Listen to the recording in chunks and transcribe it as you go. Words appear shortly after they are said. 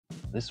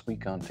This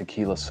week on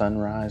Tequila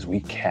Sunrise,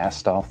 we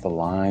cast off the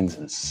lines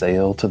and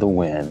sail to the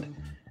wind,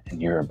 and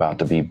you're about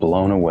to be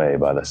blown away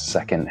by the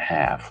second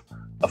half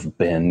of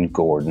Ben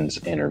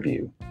Gordon's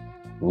interview.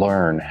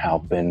 Learn how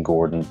Ben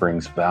Gordon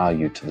brings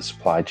value to the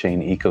supply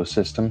chain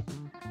ecosystem,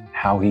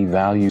 how he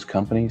values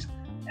companies,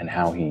 and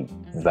how he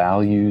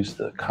values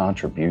the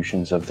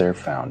contributions of their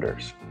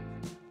founders.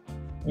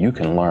 You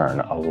can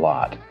learn a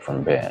lot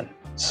from Ben,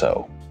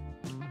 so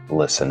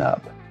listen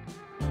up.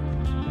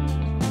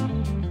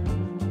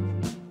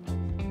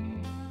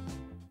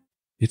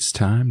 It's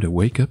time to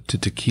wake up to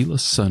Tequila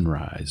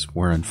Sunrise,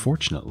 where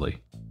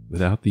unfortunately,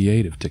 without the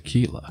aid of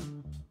tequila,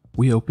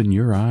 we open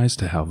your eyes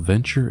to how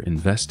venture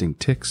investing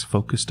ticks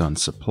focused on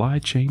supply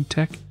chain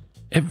tech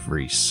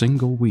every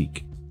single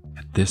week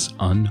at this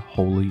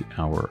unholy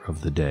hour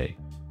of the day.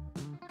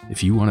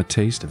 If you want a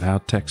taste of how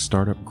tech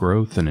startup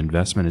growth and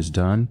investment is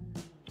done,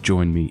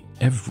 join me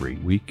every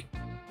week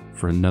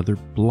for another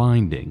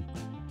blinding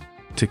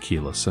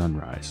Tequila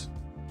Sunrise.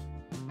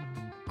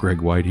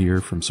 Greg White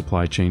here from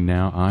Supply Chain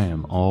Now. I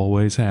am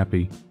always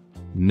happy,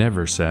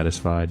 never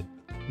satisfied,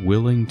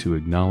 willing to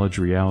acknowledge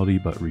reality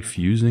but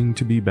refusing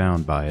to be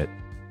bound by it.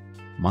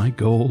 My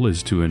goal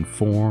is to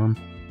inform,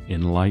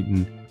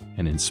 enlighten,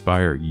 and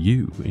inspire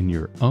you in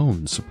your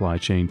own supply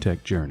chain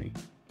tech journey.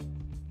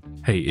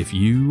 Hey, if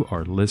you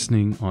are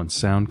listening on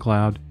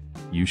SoundCloud,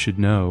 you should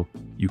know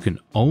you can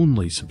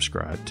only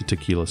subscribe to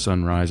Tequila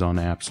Sunrise on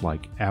apps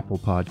like Apple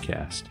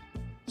Podcast,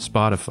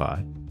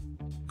 Spotify,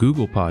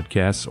 Google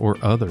Podcasts, or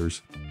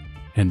others,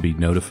 and be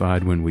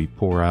notified when we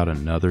pour out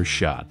another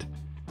shot.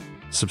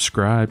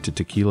 Subscribe to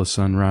Tequila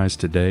Sunrise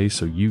today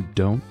so you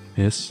don't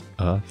miss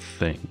a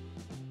thing.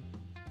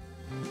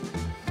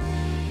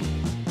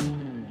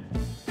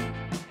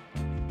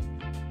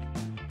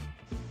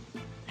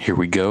 Here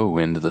we go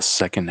into the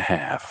second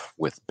half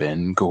with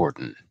Ben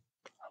Gordon.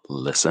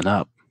 Listen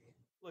up.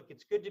 Look,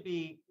 it's good to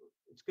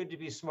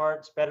be smart.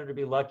 It's better to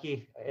be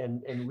lucky,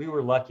 and we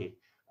were lucky.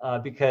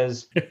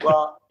 Because,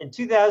 well, in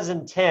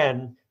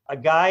 2010, a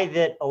guy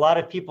that a lot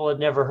of people had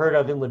never heard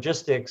of in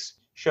logistics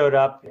showed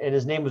up, and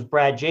his name was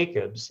Brad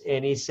Jacobs.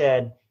 And he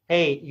said,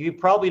 hey, you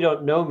probably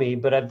don't know me,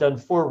 but I've done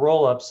 4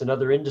 roll-ups in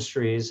other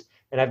industries,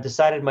 and I've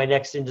decided my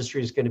next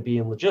industry is going to be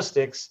in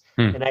logistics.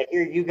 And I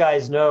hear you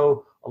guys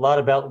know a lot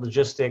about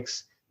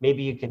logistics.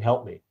 Maybe you can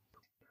help me.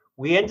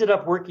 We ended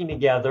up working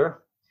together,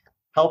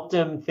 helped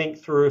him think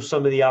through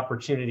some of the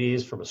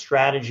opportunities from a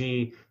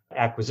strategy,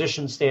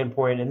 acquisition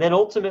standpoint, and then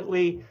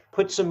ultimately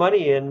put some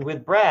money in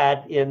with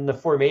Brad in the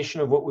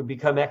formation of what would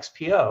become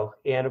XPO.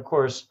 And of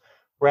course,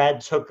 Brad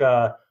took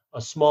a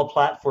small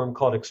platform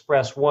called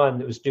Express One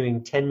that was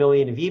doing 10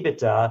 million of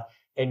EBITDA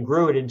and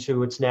grew it into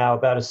what's now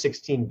about a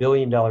 $16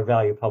 billion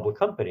value public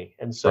company.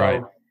 And so,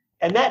 right.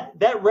 And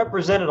that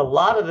represented a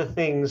lot of the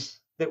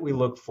things that we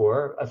look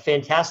for: a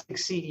fantastic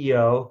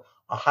CEO,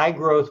 a high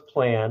growth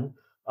plan,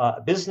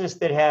 a business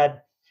that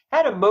had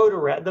a moat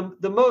around.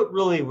 The moat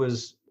really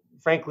was,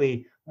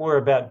 frankly, more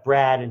about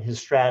Brad and his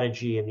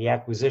strategy and the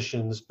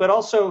acquisitions, but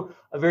also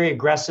a very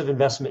aggressive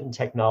investment in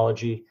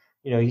technology.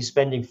 You know, he's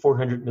spending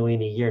 $400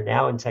 million a year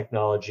now in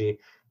technology,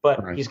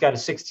 but right. He's got a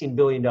 $16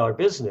 billion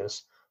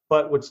business.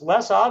 But what's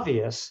less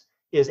obvious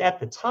is at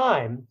the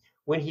time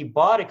when he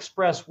bought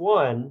Express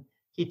One,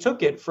 he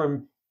took it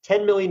from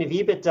 10 million of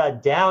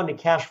EBITDA down to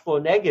cash flow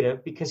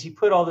negative because he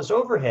put all this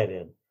overhead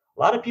in. A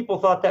lot of people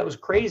thought that was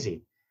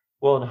crazy.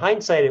 Well, in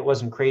hindsight, it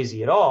wasn't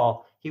crazy at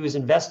all. He was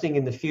investing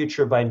in the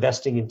future by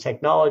investing in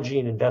technology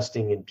and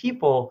investing in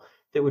people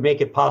that would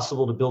make it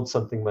possible to build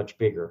something much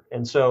bigger.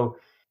 And so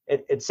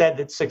it said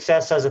that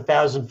success has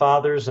 1,000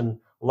 fathers, and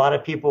a lot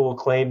of people will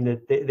claim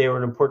that they were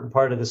an important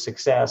part of the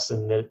success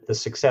and that the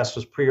success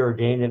was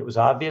preordained and it was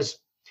obvious.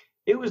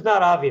 It was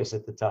not obvious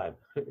at the time.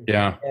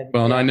 Yeah.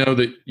 And I know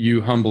that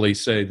you humbly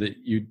say that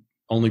you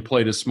only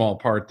played a small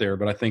part there,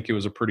 but I think it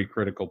was a pretty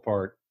critical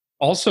part.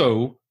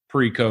 Also,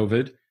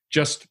 pre-COVID,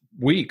 just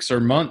weeks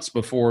or months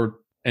before,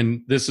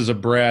 and this is a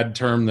Brad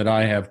term that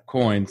I have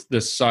coined,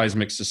 this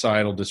seismic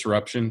societal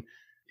disruption,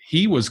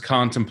 he was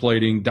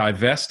contemplating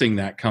divesting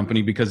that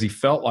company because he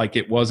felt like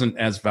it wasn't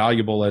as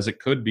valuable as it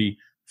could be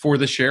for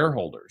the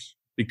shareholders,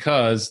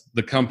 because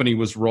the company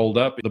was rolled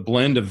up. The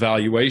blend of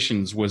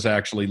valuations was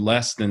actually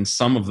less than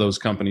some of those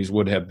companies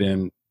would have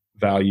been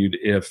valued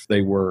if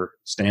they were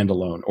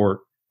standalone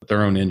or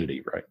their own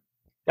entity, right?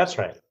 That's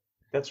right.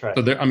 That's right.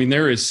 So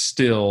there is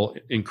still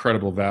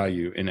incredible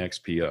value in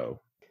XPO.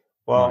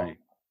 Well, right.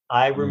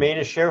 I remain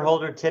a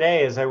shareholder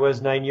today as I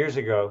was 9 years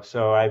ago.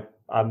 So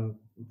I'm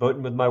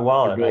voting with my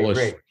wallet. I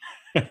agree.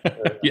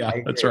 Yeah, I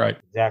agree. That's right.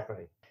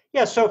 Exactly.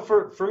 Yeah. So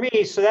for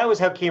me, so that was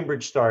how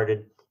Cambridge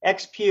started.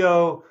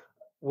 XPO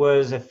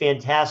was a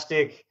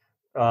fantastic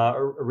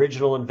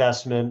original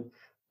investment.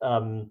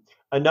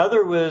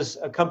 Another was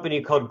a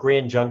company called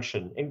Grand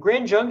Junction. And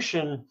Grand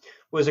Junction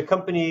was a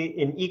company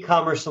in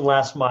e-commerce and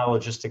last mile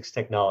logistics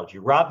technology.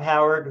 Rob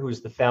Howard, who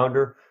is the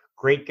founder,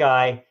 great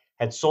guy,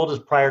 had sold his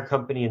prior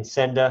company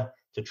Incenda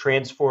to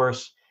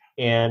Transforce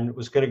and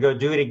was going to go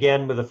do it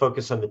again with a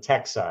focus on the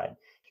tech side.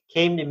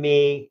 Came to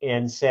me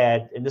and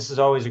said, and this is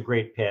always a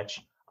great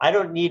pitch, I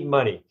don't need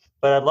money,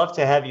 but I'd love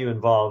to have you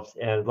involved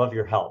and I'd love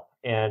your help.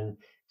 And,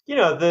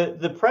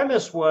 the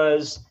premise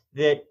was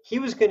that he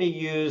was going to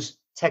use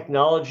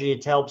technology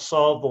to help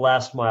solve the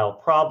last mile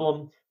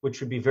problem, which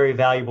would be very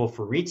valuable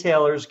for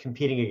retailers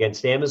competing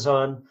against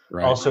Amazon,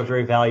 Right. also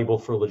very valuable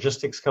for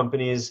logistics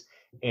companies.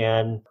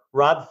 And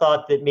Rob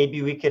thought that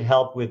maybe we could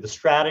help with the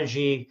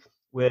strategy,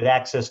 with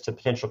access to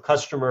potential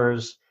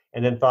customers,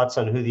 and then thoughts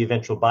on who the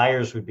eventual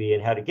buyers would be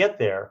and how to get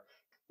there.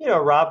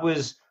 Rob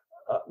was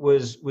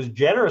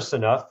generous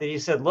enough that he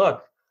said,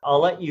 "Look, I'll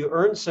let you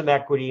earn some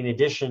equity in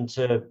addition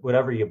to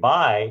whatever you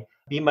buy.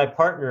 Be my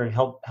partner and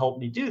help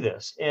me do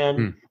this."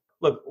 And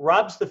look,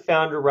 Rob's the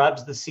founder,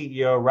 Rob's the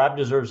CEO, Rob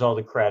deserves all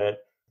the credit.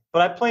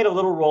 But I played a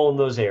little role in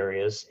those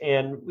areas,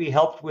 and we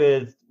helped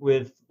with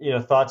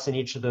thoughts in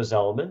each of those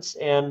elements,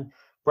 and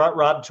brought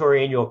Rob to our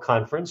annual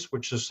conference,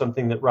 which is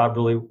something that Rob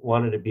really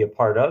wanted to be a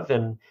part of,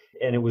 and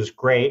it was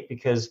great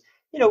because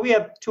we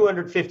have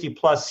 250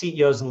 plus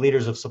CEOs and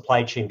leaders of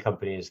supply chain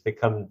companies that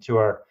come to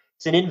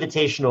it's an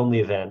invitation only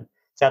event.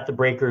 It's at the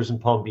Breakers in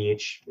Palm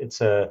Beach.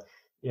 It's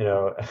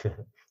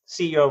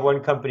CEO of one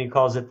company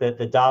calls it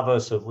the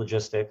Davos of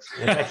logistics.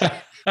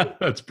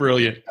 That's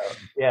brilliant.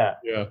 Yeah.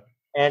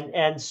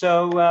 And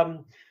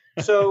so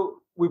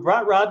we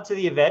brought Rob to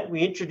the event.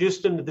 We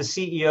introduced him to the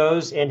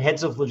CEOs and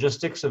heads of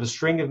logistics of a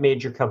string of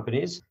major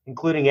companies,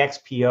 including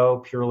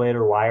XPO,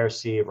 Purelator,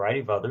 YRC, a variety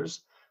of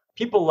others.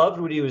 People loved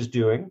what he was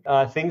doing.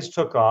 Things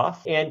took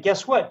off. And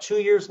guess what?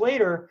 2 years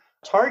later,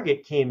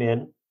 Target came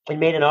in and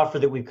made an offer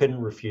that we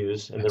couldn't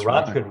refuse and that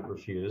Rob couldn't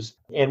refuse.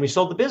 And we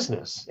sold the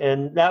business.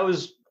 And that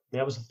was a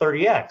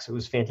 30X. It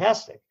was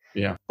fantastic.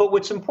 Yeah. But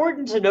what's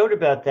important to note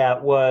about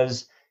that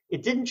was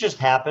it didn't just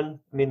happen.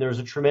 I mean, there was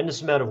a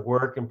tremendous amount of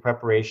work and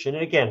preparation.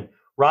 And again,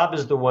 Rob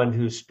is the one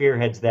who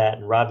spearheads that,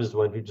 and Rob is the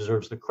one who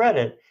deserves the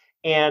credit.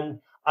 And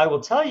I will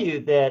tell you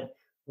that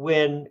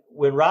when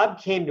Rob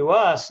came to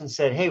us and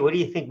said, "Hey, what do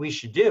you think we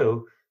should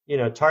do?"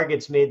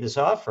 Target's made this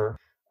offer.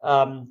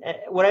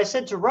 What I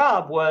said to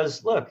Rob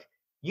was, "Look,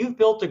 you've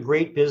built a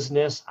great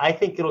business. I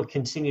think it'll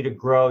continue to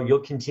grow. You'll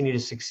continue to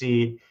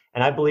succeed.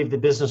 And I believe the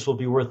business will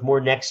be worth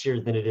more next year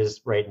than it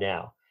is right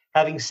now.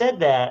 Having said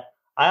that,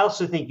 I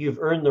also think you've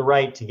earned the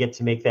right to get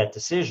to make that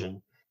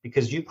decision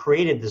because you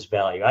created this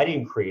value. I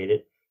didn't create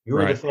it. You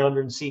were the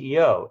founder and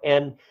CEO."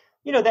 And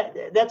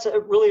that's a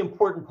really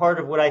important part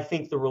of what I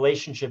think the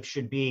relationship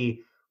should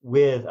be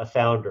with a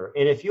founder.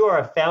 And if you are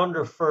a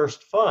founder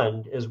first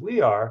fund, as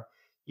we are,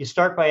 you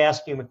start by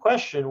asking the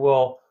question,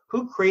 well,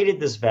 who created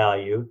this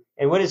value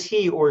and what does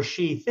he or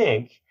she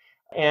think?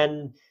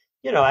 And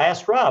I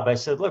asked Rob, I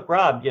said, "Look,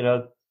 Rob,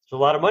 there's a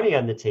lot of money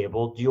on the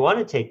table. Do you want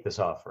to take this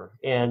offer?"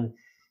 And,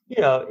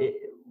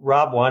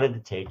 Rob wanted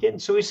to take it.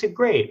 And so we said,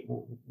 "Great,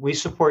 we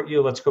support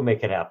you. Let's go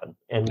make it happen."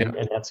 And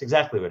that's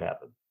exactly what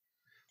happened.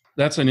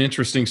 That's an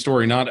interesting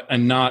story. Not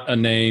a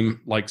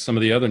name like some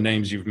of the other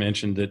names you've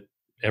mentioned that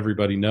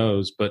everybody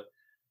knows, but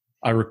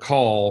I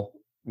recall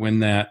when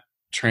that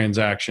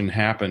transaction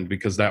happened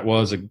because that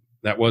was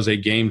a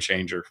game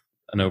changer,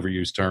 an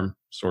overused term,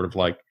 sort of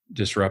like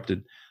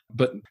disrupted.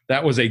 But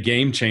that was a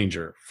game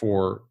changer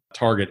for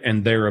Target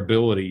and their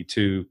ability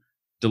to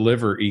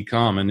deliver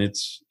e-com, and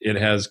it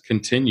has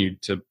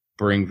continued to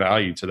bring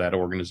value to that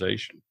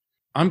organization.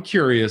 I'm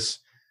curious,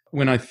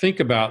 when I think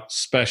about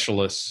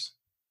specialists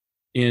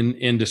in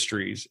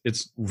industries,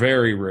 it's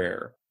very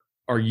rare.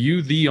 Are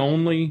you the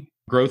only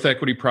growth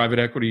equity, private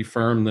equity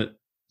firm that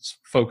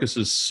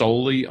focuses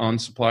solely on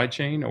supply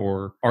chain,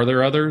 or are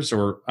there others?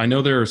 Or I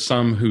know there are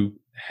some who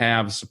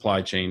have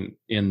supply chain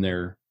in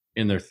their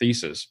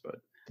thesis, but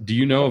do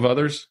you know of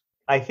others?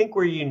 I think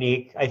we're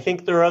unique. I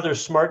think there are other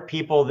smart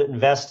people that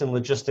invest in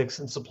logistics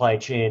and supply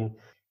chain.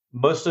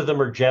 Most of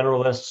them are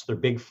generalists. They're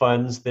big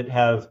funds that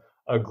have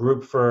a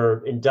group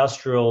for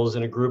industrials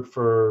and a group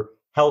for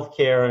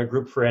healthcare and a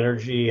group for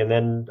energy and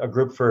then a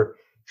group for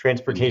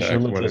transportation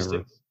and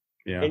logistics.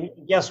 Yeah. And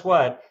guess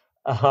what?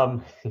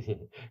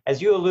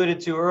 As you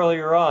alluded to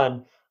earlier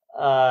on,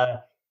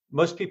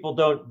 most people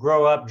don't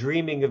grow up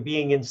dreaming of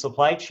being in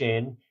supply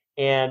chain.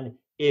 And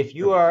if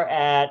you are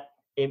at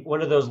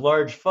one of those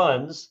large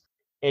funds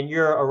and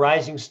you're a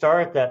rising star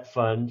at that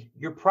fund,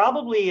 you're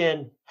probably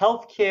in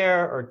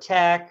healthcare or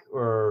tech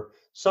or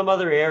some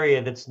other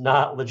area that's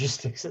not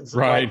logistics and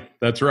supply. Right.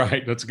 That's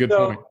right. That's a good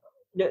point.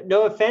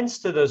 No offense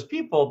to those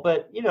people,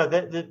 but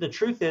the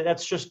truth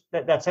is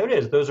that's how it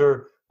is. Those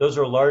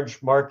are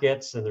large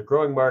markets and they're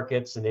growing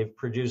markets, and they've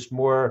produced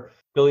more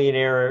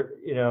billionaire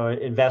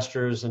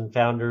investors and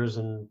founders,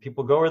 and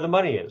people go where the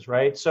money is,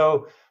 right?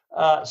 So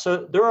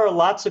there are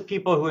lots of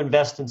people who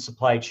invest in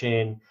supply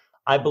chain.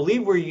 I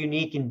believe we're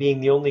unique in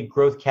being the only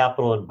growth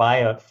capital and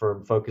buyout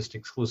firm focused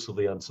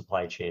exclusively on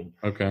supply chain.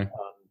 Okay.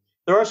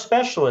 There are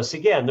specialists.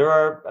 Again, there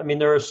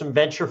are some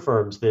venture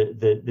firms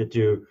that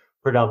do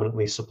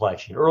predominantly supply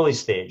chain, early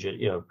stage,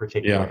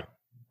 particularly,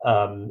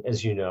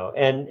 as you know,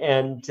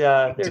 and there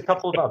are a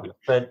couple of others,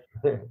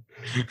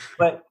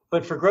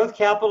 but for growth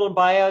capital and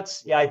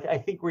buyouts, I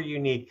think we're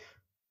unique.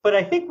 But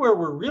I think where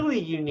we're really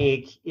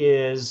unique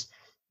is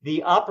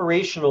the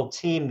operational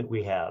team that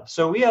we have.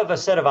 So we have a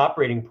set of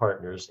operating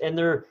partners, and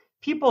they're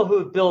people who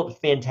have built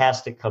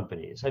fantastic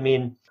companies. I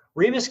mean,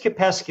 Remus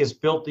Kapeskis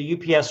built the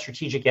UPS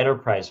Strategic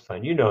Enterprise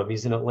Fund. You know him,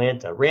 he's in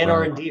Atlanta, ran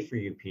Right. R&D for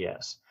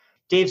UPS.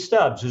 Dave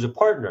Stubbs, who's a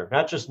partner,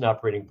 not just an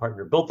operating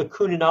partner, built the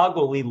Kuehne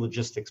Nagel lead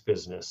logistics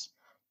business.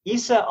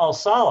 Issa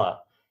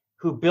Al-Salah,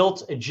 who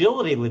built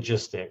Agility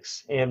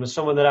Logistics and was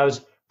someone that I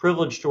was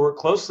privileged to work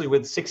closely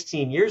with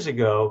 16 years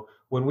ago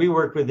when we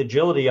worked with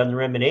Agility on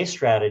their M&A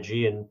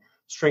strategy and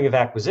string of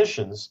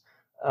acquisitions.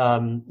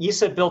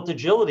 Issa built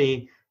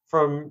Agility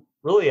from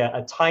really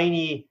a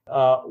tiny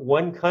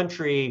one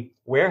country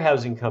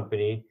warehousing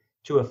company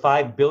to a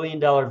 $5 billion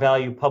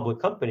value public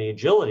company,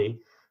 Agility.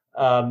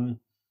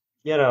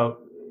 You know,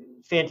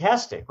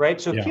 fantastic,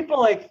 right? So Yeah. people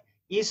like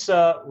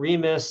Issa,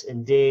 Remus,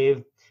 and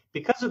Dave,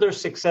 because of their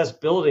success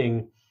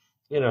building,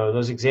 you know,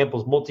 those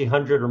examples,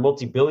 multi-hundred or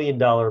multi-billion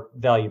dollar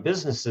value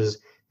businesses,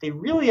 they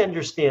really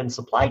understand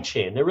supply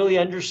chain. They really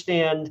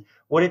understand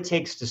what it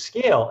takes to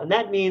scale. And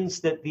that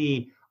means that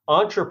the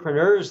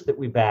entrepreneurs that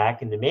we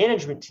back and the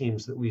management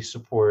teams that we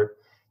support,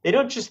 they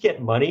don't just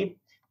get money,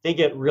 they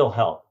get real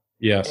help.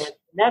 Yes. And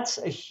that's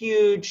a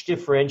huge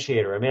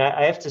differentiator. I mean,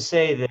 I have to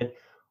say that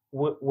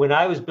when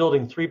I was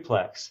building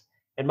Threeplex,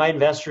 and my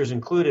investors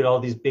included all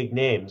these big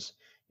names,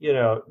 you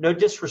know, no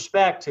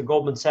disrespect to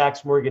Goldman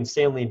Sachs, Morgan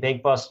Stanley, and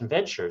BancBoston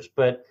Ventures,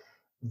 but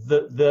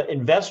the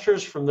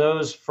investors from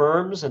those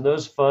firms and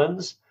those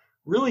funds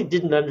really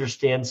didn't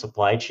understand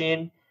supply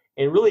chain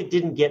and really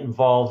didn't get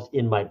involved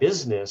in my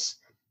business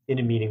in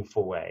a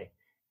meaningful way.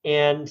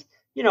 And,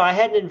 you know, I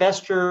had an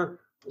investor,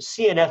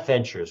 CNF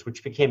Ventures,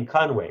 which became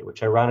Conway,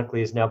 which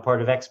ironically is now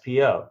part of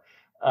XPO.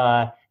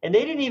 And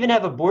they didn't even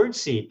have a board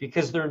seat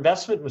because their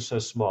investment was so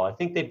small. I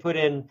think they put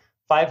in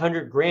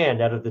 500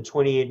 grand out of the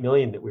 28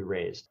 million that we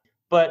raised.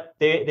 But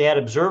they had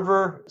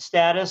observer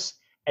status,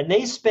 and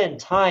they spent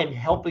time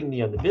helping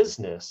me on the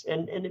business,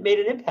 and it made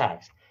an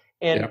impact.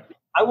 And Yeah.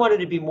 I wanted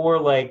to be more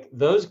like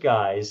those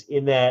guys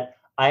in that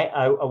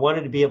I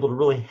wanted to be able to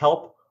really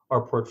help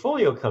our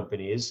portfolio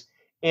companies.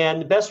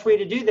 And the best way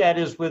to do that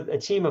is with a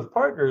team of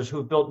partners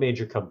who've built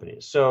major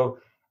companies. So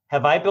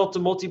have I built a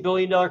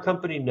multi-billion-dollar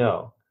company?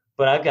 No,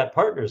 but I've got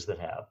partners that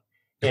have.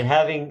 And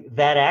having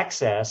that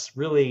access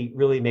really,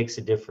 really makes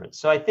a difference.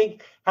 So I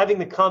think having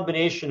the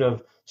combination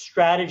of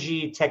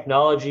strategy,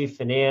 technology,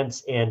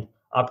 finance, and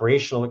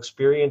operational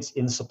experience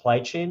in supply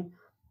chain,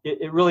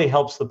 it really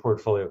helps the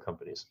portfolio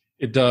companies.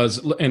 It does.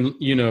 And,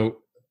 you know,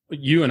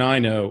 you and I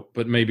know,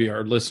 but maybe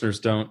our listeners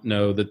don't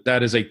know that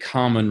that is a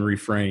common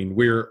refrain.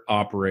 We're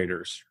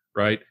operators,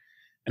 right?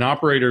 And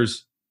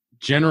operators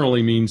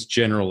generally means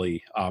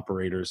generally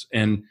operators.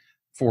 And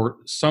for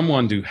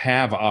someone to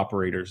have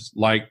operators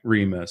like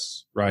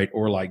Remus, right,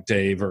 or like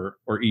Dave or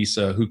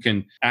Issa, who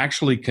can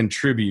actually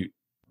contribute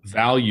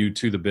value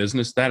to the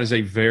business, that is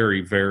a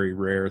very, very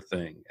rare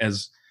thing.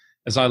 As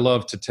I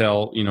love to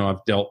tell, you know,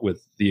 I've dealt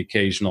with the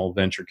occasional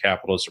venture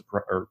capitalist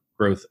or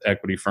growth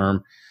equity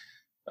firm.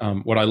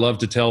 What I love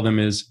to tell them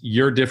is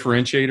your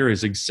differentiator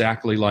is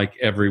exactly like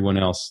everyone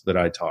else that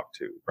I talk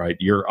to, right?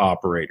 You're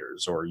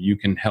operators, or you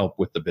can help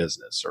with the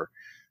business or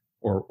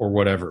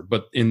whatever.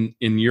 But in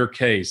your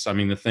case, I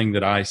mean, the thing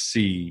that I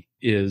see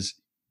is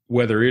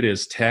whether it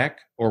is tech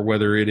or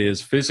whether it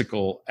is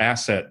physical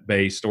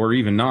asset-based or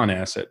even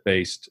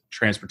non-asset-based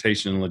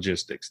transportation and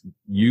logistics,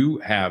 you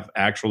have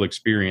actual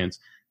experience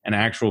and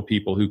actual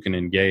people who can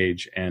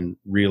engage and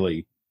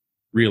really,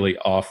 really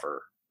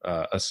offer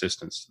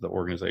assistance to the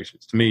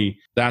organizations. To me,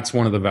 that's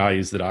one of the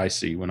values that I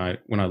see when I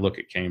look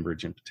at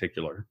Cambridge in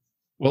particular.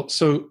 Well,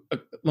 so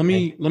let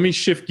me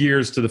shift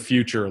gears to the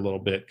future a little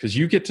bit, because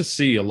you get to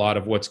see a lot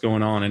of what's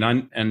going on,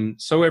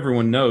 and so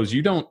everyone knows,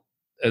 you don't,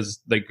 as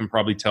they can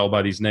probably tell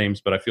by these names,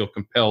 but I feel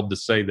compelled to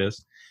say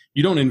this,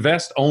 you don't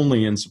invest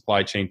only in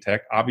supply chain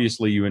tech.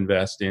 Obviously, you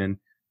invest in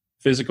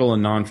physical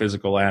and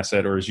non-physical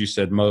asset, or as you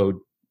said, mode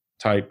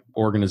type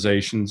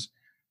organizations.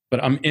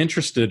 But I'm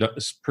interested,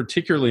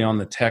 particularly on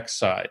the tech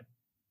side.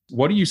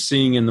 What are you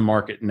seeing in the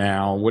market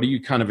now? What do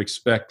you kind of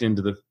expect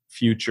into the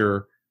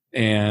future?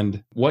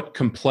 And what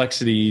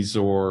complexities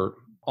or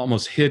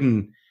almost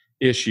hidden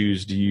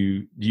issues do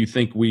you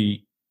think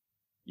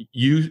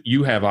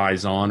you have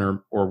eyes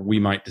on, or we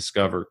might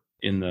discover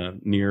in the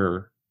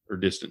near or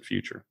distant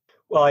future?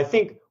 Well, I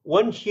think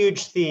one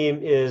huge theme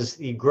is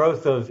the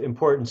growth of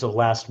importance of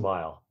last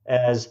mile.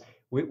 As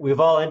we've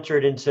all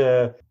entered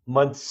into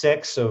month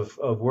 6 of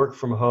work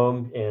from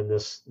home and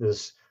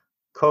this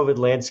COVID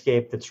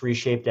landscape that's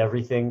reshaped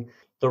everything.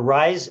 The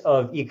rise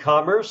of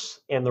e-commerce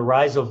and the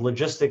rise of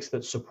logistics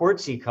that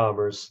supports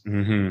e-commerce,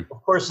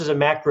 of course, is a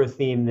macro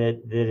theme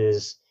that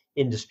is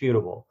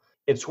indisputable.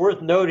 It's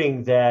worth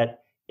noting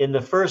that in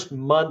the first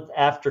month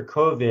after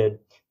COVID,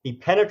 the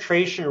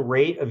penetration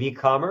rate of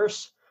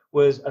e-commerce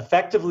was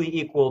effectively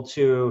equal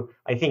to,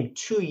 I think,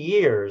 2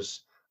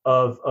 years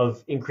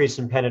of increase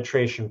in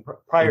penetration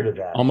prior to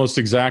that. Almost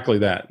exactly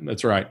that.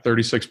 That's right.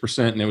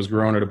 36%, and it was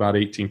growing at about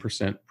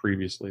 18%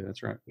 previously.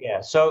 That's right. Yeah.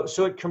 So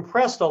it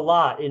compressed a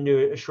lot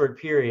into a short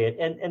period.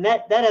 And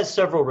that has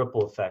several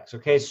ripple effects.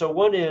 Okay. So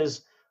one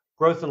is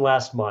growth in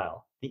last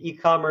mile. The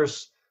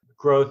e-commerce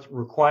growth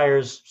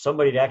requires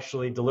somebody to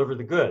actually deliver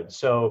the goods.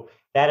 So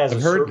that as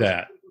I've heard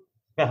that.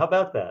 Yeah, how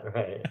about that?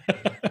 Right.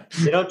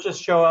 They don't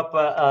just show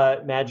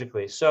up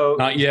magically. So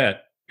Not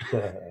yet.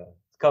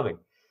 it's coming.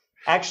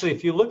 Actually,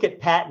 if you look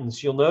at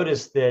patents, you'll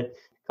notice that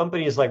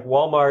companies like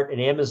Walmart and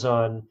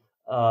Amazon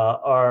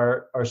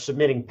are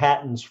submitting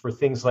patents for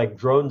things like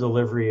drone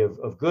delivery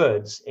of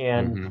goods,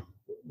 and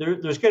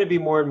there's going to be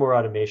more and more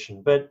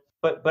automation. But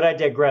I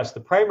digress. The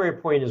primary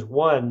point is,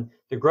 one,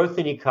 the growth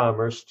in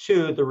e-commerce;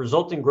 two, the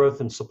resulting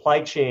growth in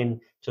supply chain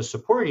to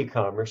support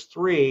e-commerce;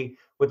 three,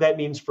 what that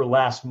means for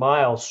last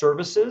mile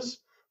services;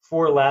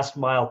 four, last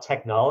mile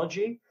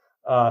technology;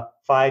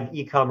 five,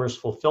 e-commerce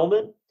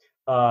fulfillment;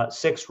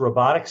 six,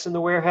 robotics in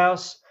the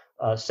warehouse;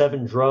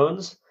 seven,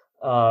 drones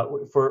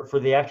for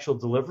the actual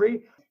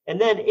delivery;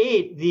 and then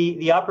eight,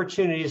 the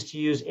opportunities to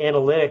use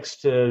analytics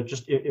to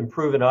just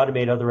improve and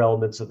automate other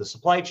elements of the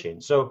supply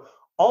chain. So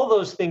all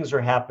those things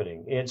are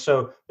happening. And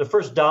so the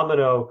first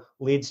domino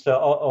leads to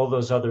all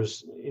those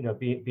others,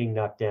 being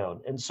knocked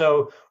down. And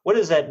so what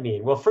does that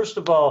mean? Well, first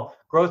of all,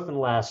 growth in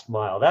last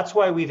mile. That's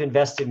why we've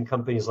invested in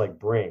companies like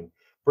Bring.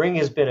 Bring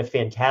has been a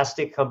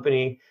fantastic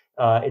company.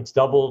 It's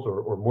doubled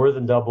or more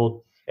than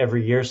doubled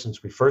every year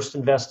since we first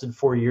invested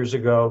 4 years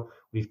ago.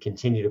 We've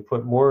continued to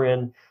put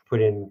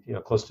in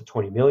close to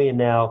 20 million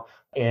now.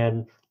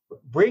 And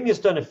Bring has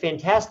done a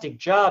fantastic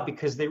job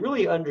because they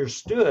really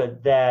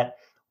understood that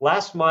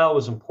last mile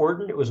was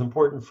important. It was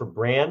important for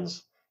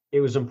brands. It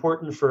was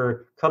important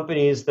for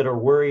companies that are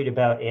worried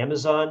about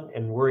Amazon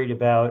and worried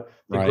about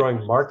the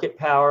growing market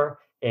power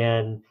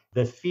and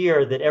the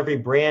fear that every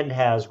brand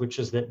has, which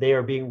is that they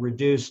are being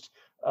reduced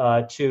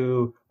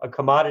to a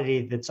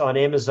commodity that's on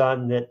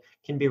Amazon that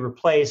can be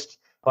replaced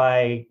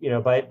by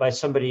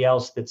somebody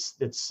else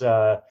that's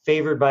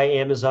favored by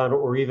Amazon,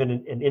 or even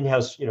an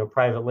in-house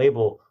private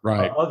label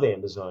of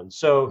Amazon.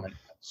 So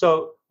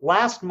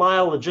last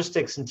mile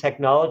logistics and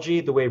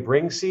technology, the way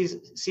Bring sees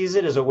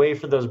it, is a way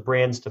for those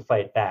brands to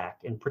fight back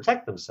and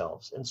protect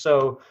themselves.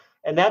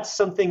 And that's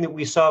something that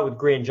we saw with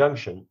Grand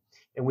Junction,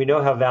 and we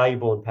know how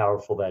valuable and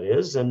powerful that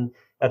is. And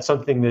that's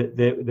something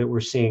that we're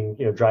seeing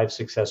drive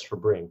success for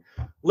Bring.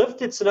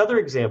 Lyft, it's another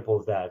example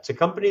of that. It's a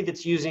company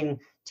that's using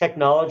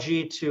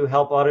technology to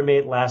help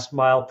automate last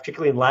mile,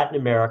 particularly in Latin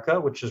America,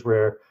 which is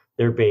where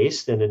they're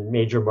based, and in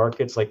major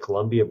markets like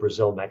Colombia,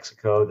 Brazil,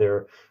 Mexico.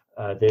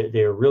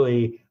 They're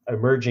really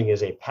emerging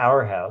as a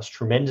powerhouse.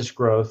 Tremendous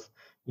growth,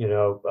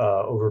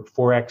 over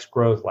 4x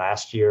growth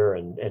last year,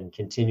 and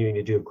continuing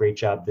to do a great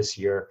job this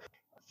year.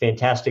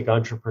 Fantastic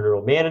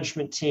entrepreneurial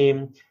management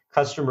team,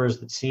 customers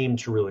that seem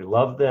to really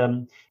love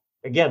them.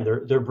 Again,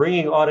 they're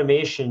bringing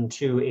automation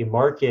to a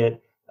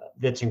market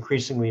that's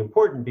increasingly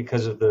important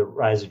because of the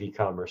rise of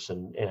e-commerce,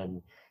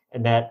 and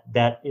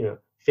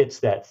that fits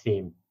that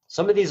theme.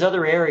 Some of these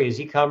other areas,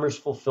 e-commerce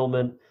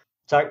fulfillment,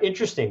 it's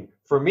interesting.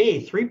 For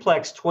me,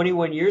 Threeplex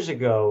 21 years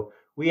ago,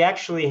 we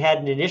actually had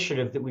an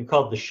initiative that we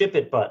called the Ship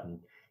It button,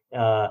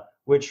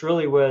 which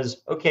really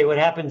was, okay, what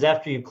happens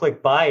after you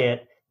click buy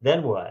it,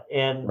 then what?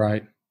 And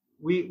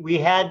we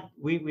had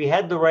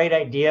the right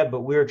idea,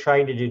 but we were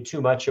trying to do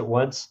too much at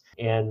once.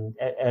 And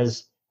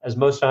as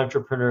most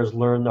entrepreneurs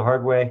learn the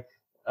hard way,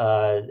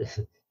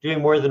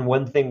 doing more than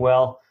one thing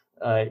well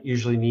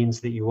usually means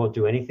that you won't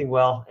do anything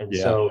well. And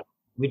so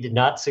we did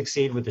not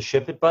succeed with the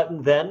Ship It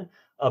button then.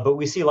 But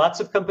we see lots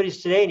of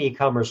companies today in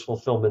e-commerce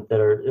fulfillment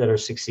that are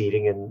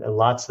succeeding, and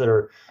lots that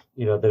are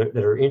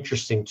that are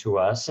interesting to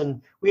us.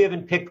 And we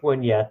haven't picked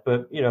one yet,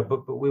 but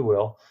we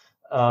will.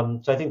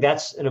 So I think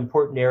that's an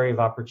important area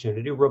of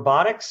opportunity.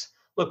 Robotics.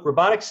 Look,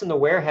 robotics in the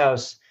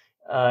warehouse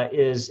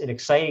is an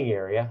exciting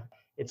area.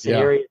 It's an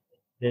area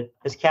that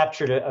has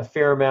captured a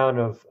fair amount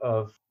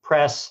of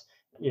press.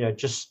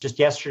 Just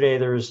yesterday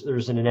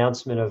there's an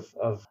announcement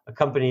of a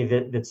company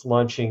that's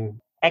launching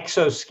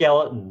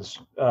exoskeletons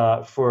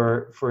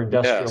for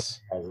industrial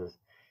warehouses.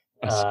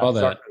 I saw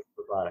that.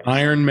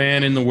 Iron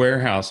Man in the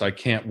warehouse. I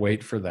can't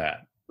wait for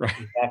that. Right.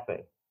 Exactly.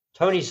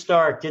 Tony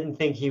Stark didn't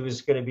think he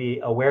was going to be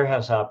a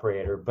warehouse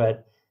operator,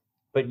 but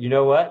you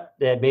know what?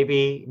 That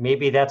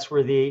maybe that's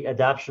where the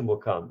adoption will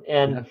come.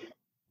 And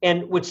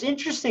what's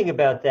interesting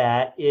about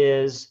that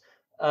is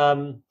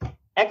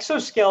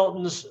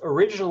exoskeletons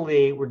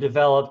originally were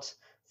developed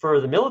for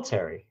the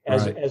military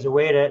as a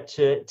way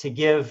to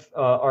give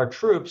our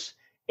troops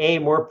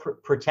more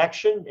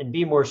protection and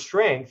more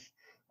strength,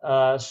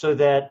 so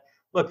that,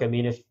 look, I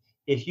mean,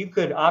 if you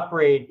could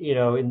operate,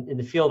 in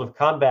the field of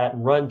combat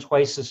and run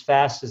twice as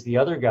fast as the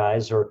other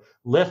guys, or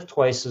lift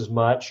twice as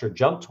much, or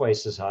jump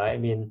twice as high, I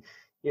mean,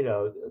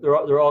 there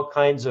are all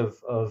kinds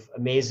of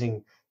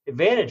amazing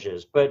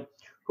advantages. But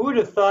who would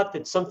have thought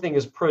that something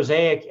as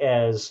prosaic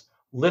as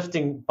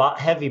lifting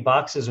heavy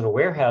boxes in a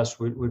warehouse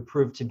would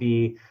prove to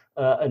be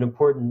an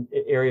important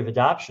area of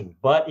adoption?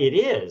 But it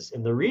is,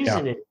 and the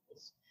reason it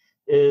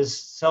is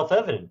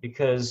self-evident,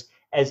 because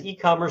as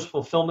e-commerce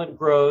fulfillment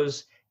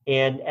grows,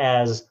 and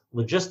as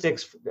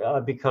logistics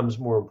becomes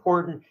more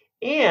important,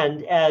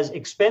 and as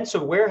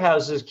expensive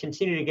warehouses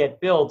continue to get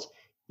built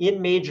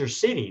in major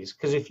cities,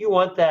 because if you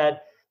want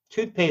that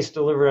toothpaste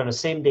delivered on a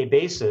same-day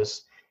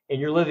basis and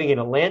you're living in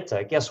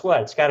Atlanta, guess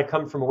what? It's got to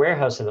come from a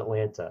warehouse in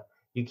Atlanta.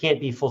 You can't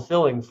be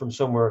fulfilling from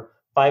somewhere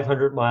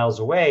 500 miles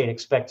away and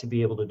expect to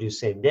be able to do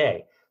same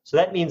day. So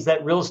that means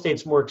that real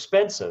estate's more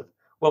expensive.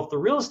 Well, if the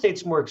real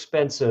estate's more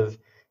expensive,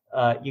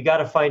 you got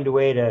to find a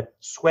way to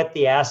sweat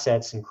the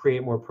assets and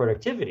create more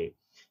productivity.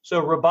 So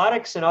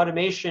robotics and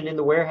automation in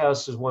the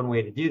warehouse is one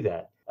way to do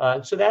that.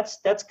 So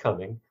that's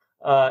coming.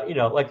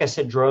 Like I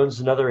said, drones,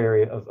 another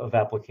area of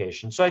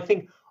application. So I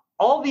think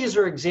all these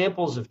are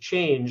examples of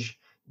change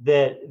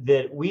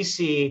that we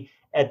see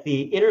at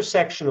the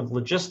intersection of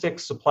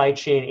logistics, supply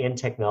chain, and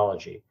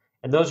technology.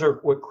 And those are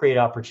what create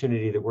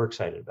opportunity that we're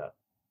excited about.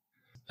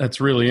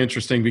 That's really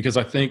interesting because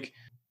I think,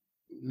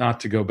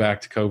 not to go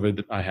back to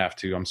COVID, I have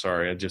to, I'm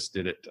sorry, I just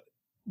did it.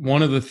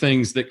 One of the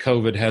things that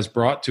COVID has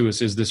brought to us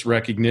is this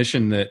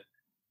recognition that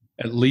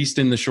at least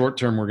in the short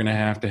term, we're going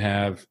to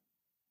have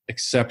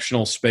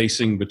exceptional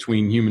spacing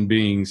between human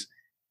beings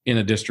in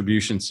a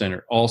distribution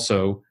center.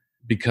 Also,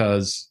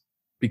 because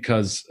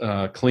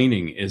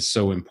cleaning is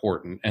so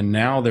important. And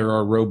now there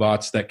are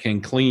robots that can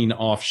clean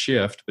off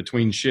shift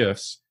between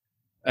shifts,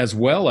 as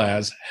well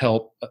as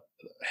help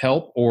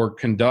or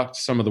conduct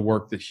some of the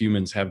work that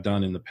humans have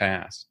done in the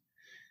past.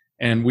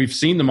 And we've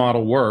seen the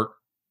model work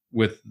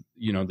with,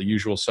 the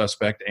usual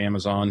suspect,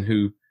 Amazon,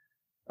 who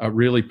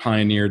really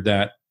pioneered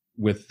that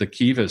with the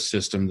Kiva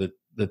system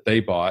that they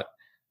bought.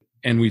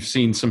 And we've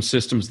seen some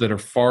systems that are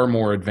far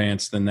more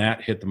advanced than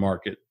that hit the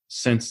market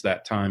since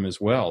that time as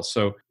well.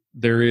 So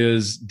there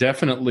is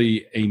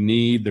definitely a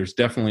need. There's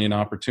definitely an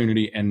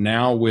opportunity. And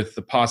now with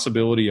the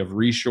possibility of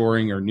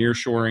reshoring or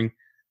nearshoring,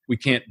 we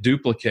can't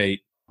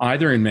duplicate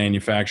either in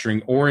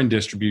manufacturing or in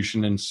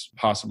distribution, and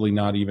possibly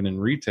not even in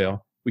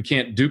retail. We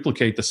can't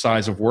duplicate the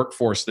size of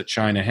workforce that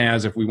China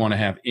has if we want to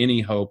have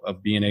any hope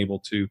of being able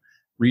to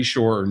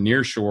reshore or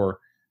nearshore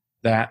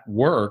that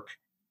work.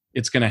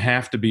 It's going to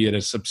have to be at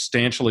a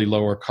substantially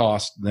lower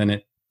cost than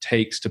it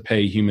takes to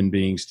pay human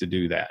beings to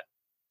do that.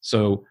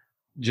 So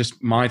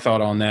just my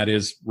thought on that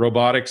is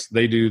robotics,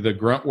 they do the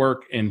grunt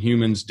work and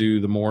humans do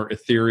the more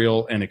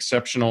ethereal and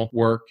exceptional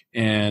work.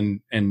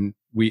 And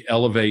we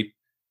elevate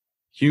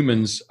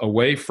humans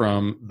away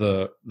from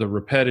the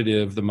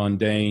repetitive, the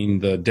mundane,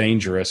 the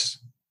dangerous,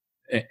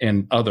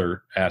 and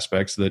other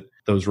aspects that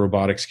those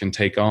robotics can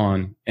take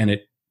on. And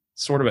it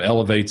sort of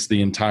elevates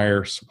the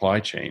entire supply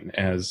chain.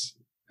 As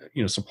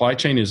supply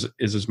chain is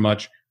as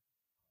much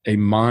a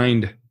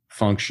mind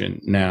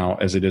function now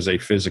as it is a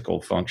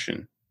physical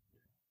function.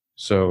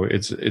 So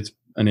it's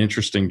an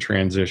interesting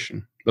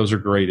transition. Those are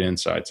great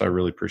insights. I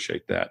really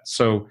appreciate that.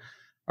 So,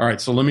 all right.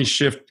 So let me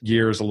shift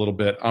gears a little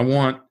bit. I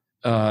want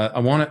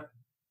to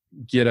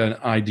get an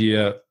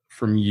idea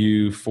from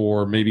you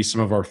for maybe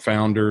some of our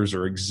founders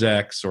or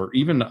execs or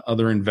even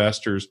other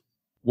investors.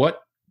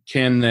 What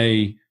can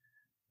they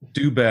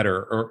do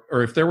better?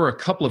 Or if there were a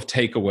couple of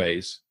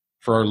takeaways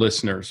for our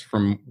listeners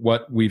from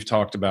what we've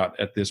talked about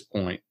at this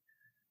point,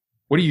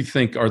 what do you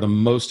think are the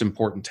most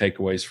important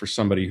takeaways for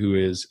somebody who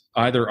is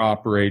either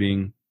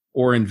operating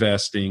or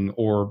investing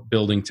or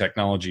building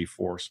technology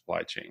for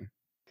supply chain?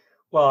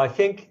 Well, I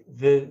think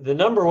the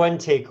number one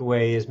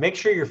takeaway is make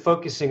sure you're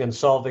focusing on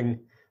solving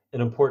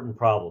an important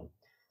problem.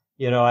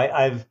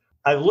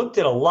 I've looked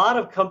at a lot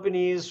of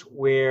companies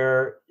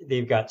where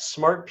they've got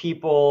smart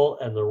people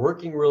and they're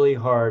working really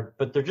hard,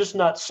 but they're just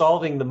not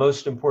solving the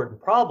most important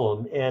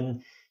problem.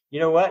 And you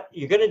know what?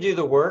 You're going to do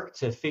the work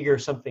to figure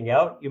something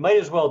out. You might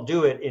as well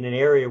do it in an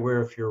area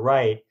where, if you're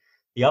right,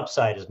 the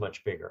upside is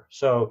much bigger.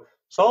 So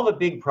solve a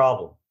big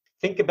problem.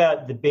 Think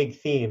about the big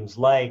themes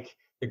like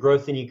the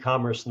growth in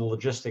e-commerce and the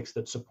logistics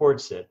that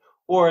supports it,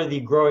 or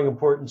the growing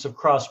importance of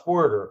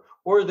cross-border,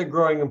 or the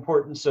growing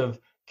importance of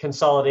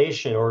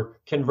consolidation or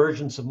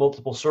convergence of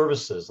multiple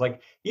services.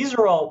 Like, these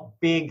are all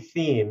big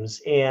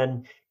themes.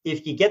 And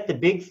if you get the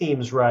big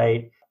themes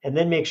right, and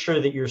then make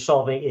sure that you're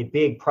solving a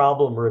big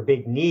problem or a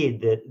big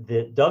need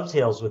that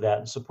dovetails with that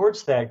and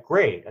supports that,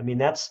 great. I mean,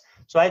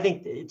 so I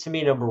think, to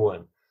me, number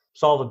one,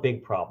 solve a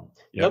big problem.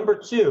 Yep. Number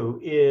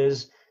two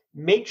is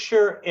make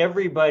sure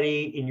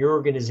everybody in your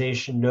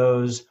organization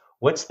knows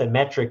what's the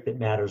metric that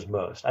matters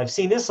most. I've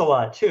seen this a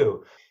lot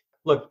too.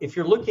 Look, if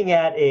you're looking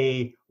at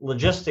a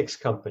logistics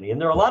company, and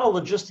there are a lot of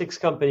logistics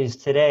companies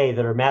today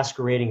that are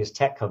masquerading as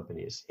tech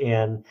companies,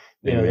 and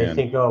they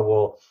think, oh,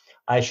 well,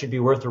 I should be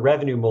worth a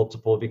revenue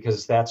multiple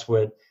because that's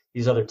what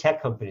these other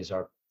tech companies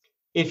are.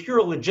 If you're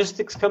a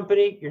logistics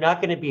company, you're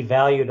not going to be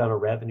valued on a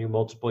revenue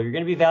multiple. You're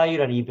going to be valued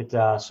on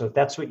EBITDA. So if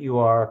that's what you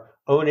are,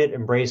 own it,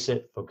 embrace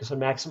it, focus on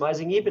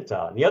maximizing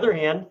EBITDA. On the other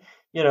hand,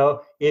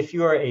 if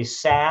you are a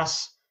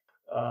SaaS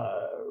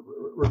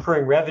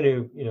recurring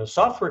revenue,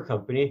 software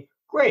company,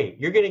 great.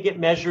 You're going to get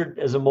measured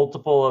as a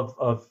multiple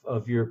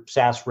of your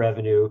SaaS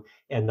revenue,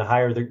 and the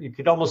higher you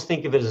could almost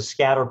think of it as a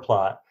scatter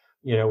plot,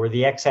 where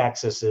the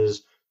x-axis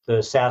is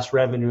the SaaS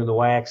revenue and the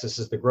y-axis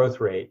is the growth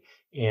rate.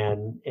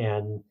 And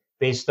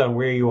based on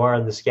where you are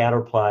in the scatter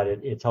plot,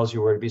 it tells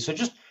you where to be. So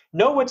just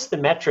know what's the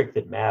metric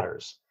that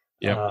matters,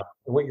 and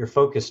what you're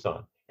focused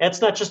on. And it's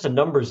not just a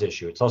numbers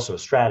issue. It's also a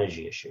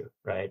strategy issue,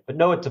 right? But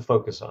know what to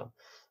focus on.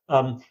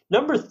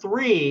 Number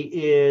three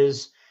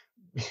is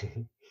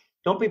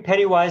don't be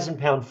penny wise and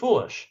pound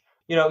foolish.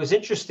 You know, it was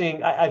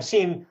interesting. I've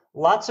seen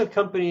lots of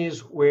companies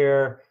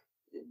where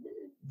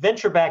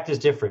venture-backed is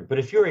different, but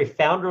if you're a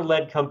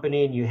founder-led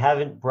company and you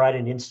haven't brought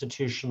in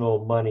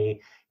institutional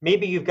money,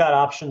 maybe you've got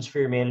options for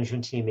your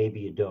management team, maybe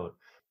you don't.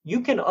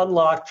 You can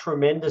unlock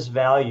tremendous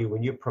value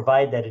when you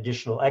provide that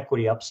additional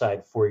equity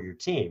upside for your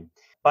team.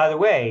 By the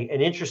way,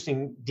 an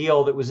interesting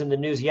deal that was in the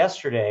news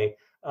yesterday,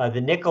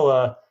 the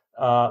Nikola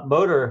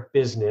motor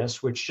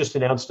business, which just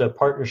announced a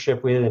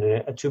partnership with and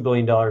a $2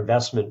 billion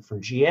investment from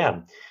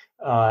GM.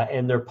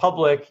 And they're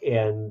public,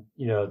 and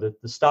you know the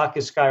stock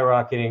is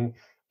skyrocketing.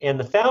 And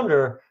the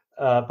founder,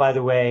 by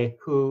the way,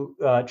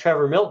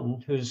 Trevor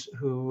Milton,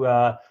 who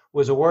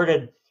was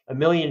awarded 1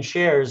 million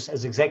shares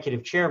as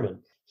executive chairman,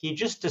 he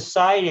just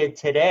decided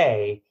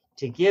today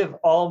to give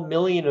all 1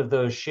 million of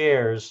those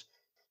shares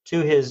to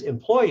his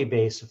employee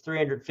base of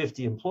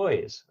 350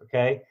 employees.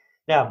 Okay.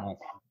 Now,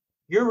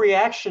 your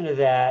reaction to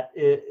that,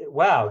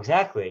 wow,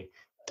 exactly.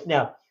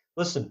 Now,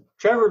 listen,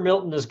 Trevor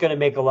Milton is going to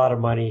make a lot of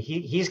money.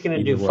 He's going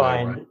to do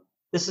fine. Right.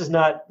 This is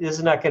not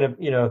going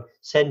to,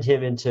 send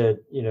him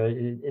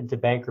into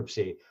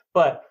bankruptcy.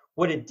 But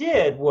what it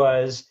did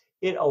was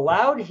it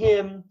allowed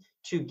him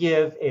to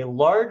give a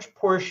large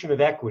portion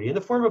of equity in the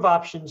form of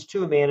options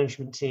to a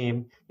management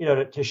team,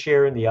 to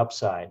share in the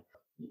upside.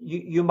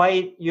 You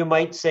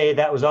might say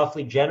that was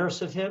awfully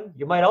generous of him.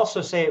 You might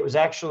also say it was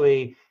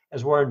actually,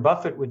 as Warren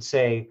Buffett would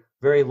say,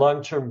 very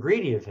long-term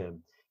greedy of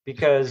him,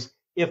 because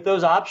if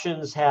those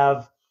options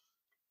have,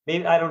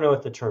 maybe, I don't know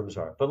what the terms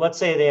are, but let's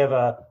say they have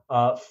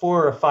a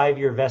 4 or 5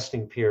 year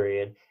vesting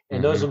period,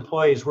 and those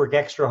employees work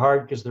extra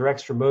hard because they're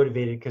extra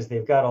motivated because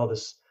they've got all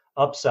this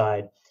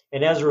upside.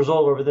 And as a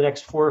result, over the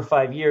next 4 or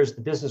 5 years,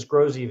 the business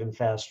grows even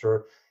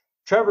faster.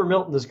 Trevor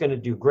Milton is going to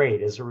do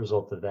great as a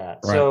result of that.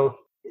 Right. So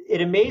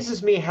it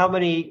amazes me how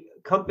many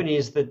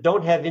companies that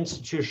don't have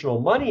institutional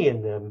money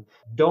in them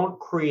don't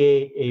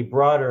create a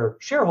broader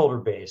shareholder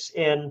base.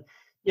 And,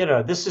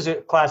 this is a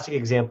classic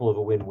example of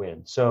a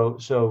win-win. So,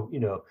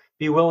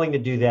 be willing to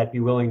do that, be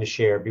willing to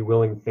share, be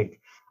willing to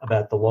think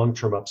about the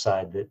long-term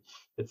upside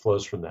that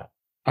flows from that.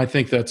 I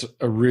think that's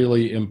a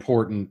really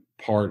important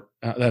part.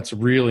 That's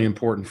really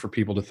important for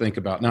people to think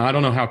about. Now, I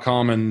don't know how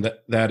common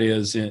that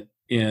is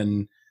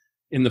in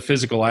the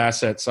physical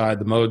asset side,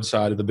 the mode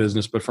side of the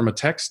business, but from a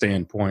tech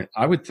standpoint,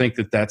 I would think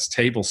that that's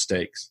table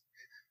stakes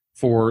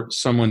for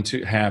someone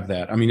to have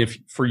that. I mean,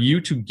 for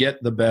you to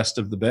get the best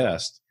of the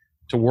best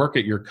to work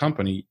at your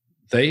company,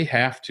 they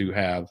have to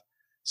have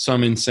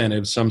some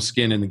incentive, some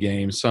skin in the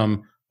game,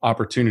 some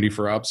opportunity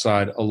for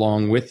upside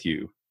along with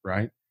you,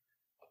 right?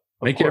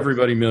 Make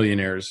everybody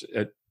millionaires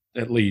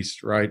at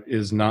least, right?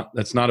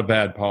 That's not a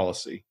bad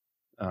policy,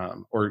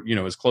 or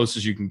as close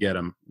as you can get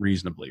them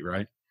reasonably,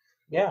 right?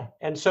 Yeah,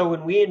 and so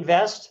when we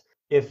invest,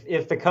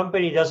 if the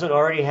company doesn't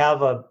already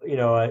have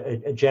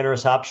a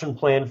generous option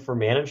plan for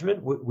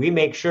management, we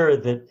make sure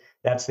that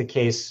that's the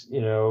case,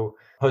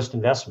 post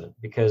investment,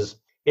 because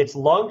it's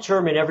long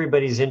term in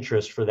everybody's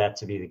interest for that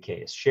to be the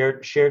case.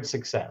 Shared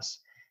success,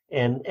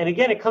 and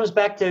again, it comes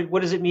back to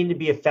what does it mean to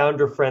be a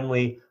founder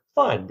friendly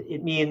fund?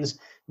 It means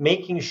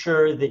making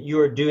sure that you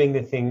are doing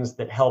the things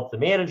that help the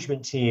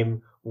management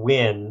team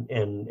win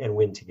and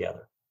win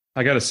together.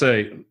 I got to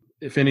say,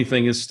 if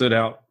anything has stood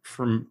out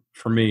for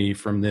me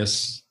from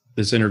this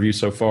interview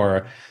so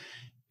far,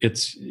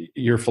 it's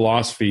your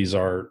philosophies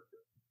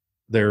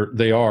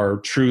they are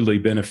truly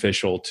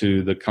beneficial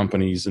to the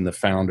companies and the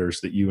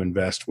founders that you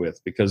invest with,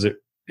 because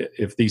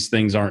if these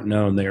things aren't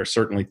known, they are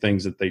certainly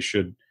things that they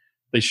should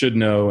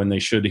know, and they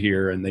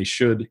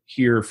should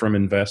hear from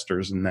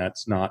investors, and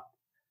that's not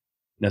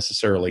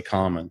necessarily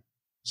common.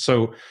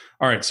 So,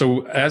 all right.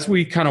 So as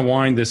we kind of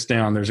wind this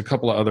down, there's a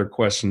couple of other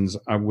questions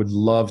I would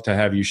love to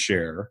have you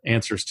share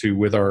answers to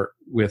with our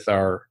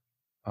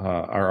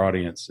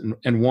audience.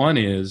 And one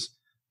is,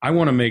 I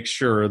want to make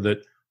sure that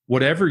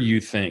whatever you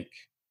think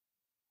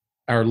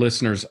our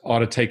listeners ought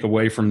to take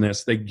away from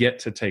this, they get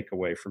to take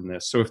away from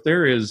this. So if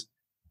there is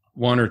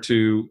one or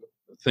two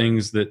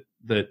things that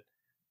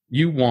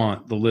you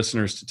want the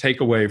listeners to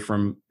take away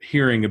from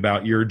hearing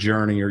about your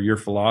journey or your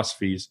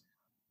philosophies,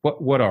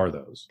 what are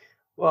those?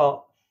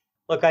 Well,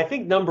 look, I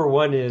think number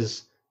one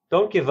is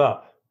don't give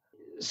up.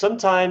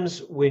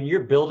 Sometimes when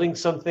you're building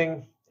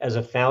something as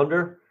a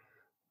founder,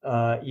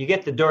 you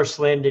get the door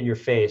slammed in your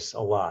face a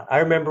lot. I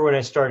remember when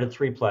I started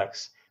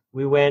Threeplex,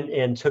 we went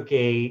and took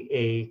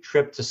a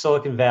trip to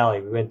Silicon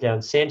Valley. We went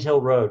down Sand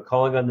Hill Road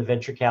calling on the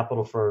venture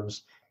capital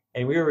firms,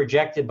 and we were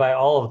rejected by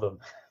all of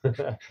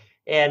them.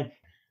 And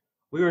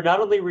we were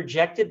not only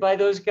rejected by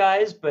those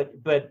guys, but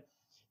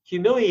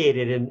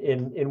humiliated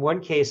in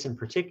one case in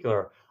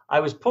particular. I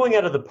was pulling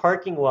out of the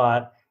parking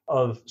lot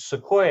of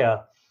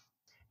Sequoia,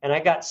 and I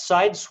got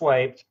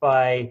sideswiped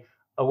by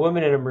a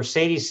woman in a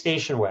Mercedes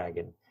station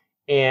wagon.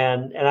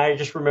 And I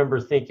just remember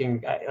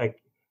thinking, I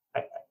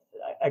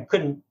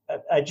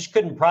just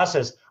couldn't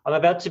process. I'm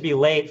about to be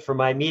late for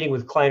my meeting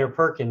with Kleiner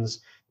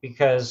Perkins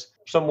because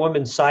some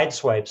woman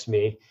sideswipes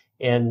me,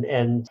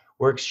 and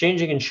we're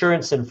exchanging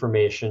insurance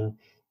information.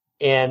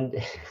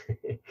 And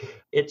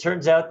it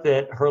turns out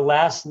that her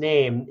last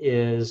name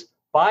is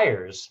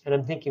Byers. And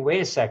I'm thinking,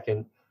 wait a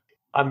second.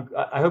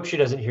 I hope she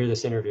doesn't hear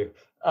this interview.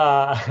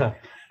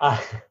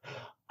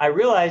 I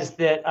realized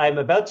that I'm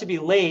about to be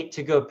late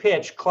to go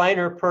pitch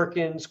Kleiner,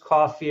 Perkins,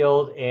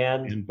 Caulfield,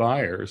 and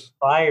Byers.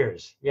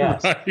 Byers,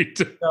 yes. Right.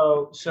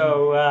 So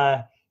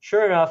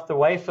sure enough, the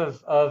wife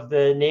of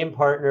the name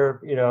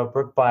partner,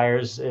 Brooke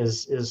Byers,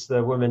 is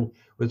the woman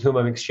with whom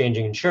I'm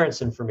exchanging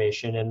insurance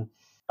information. And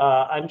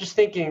I'm just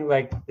thinking,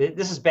 like,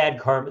 this is bad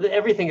karma.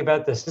 Everything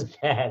about this is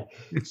bad.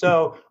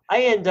 So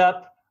I end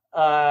up,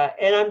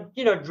 and I'm,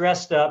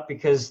 dressed up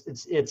because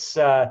it's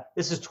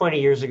this is 20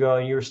 years ago,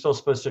 and you were still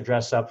supposed to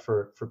dress up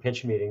for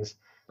pitch meetings.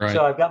 Right.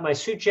 So I've got my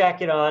suit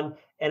jacket on,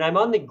 and I'm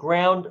on the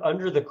ground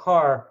under the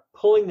car,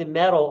 pulling the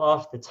metal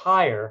off the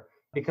tire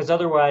because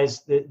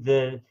otherwise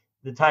the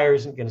tire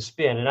isn't going to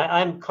spin. And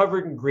I'm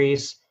covered in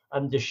grease.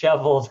 I'm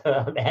disheveled.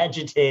 I'm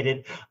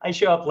agitated. I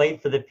show up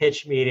late for the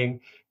pitch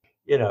meeting.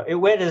 It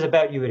went as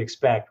about you would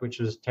expect, which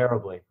was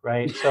terribly,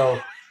 right? So.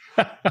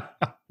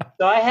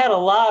 So I had a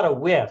lot of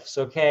whiffs,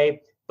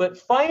 okay? But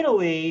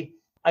finally,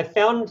 I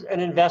found an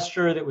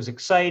investor that was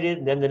excited,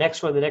 and then the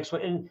next one.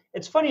 And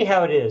it's funny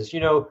how it is,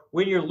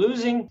 when you're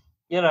losing,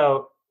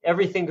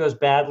 everything goes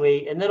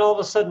badly, and then all of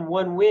a sudden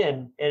one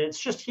win, and it's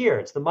just here.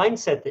 It's the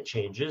mindset that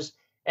changes.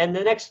 And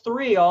the next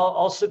three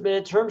all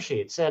submitted term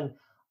sheets. And,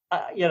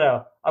 I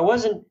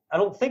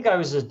don't think I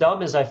was as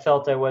dumb as I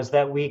felt I was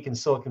that week in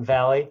Silicon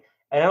Valley.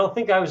 And I don't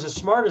think I was as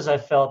smart as I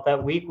felt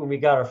that week when we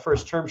got our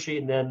first term sheet,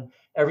 and then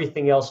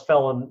everything else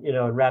fell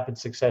in rapid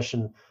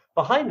succession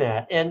behind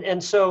that.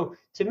 And so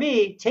to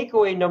me,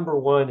 takeaway number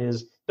one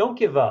is don't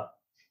give up.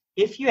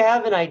 If you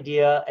have an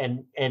idea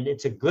and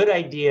it's a good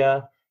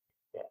idea,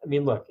 I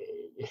mean, look,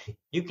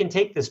 you can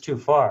take this too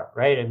far,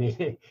 right? I mean,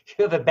 if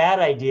you have a bad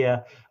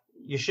idea,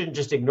 you shouldn't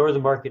just ignore the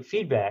market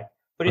feedback.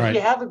 But if Right.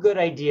 you have a good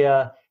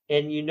idea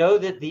and you know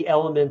that the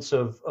elements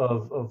of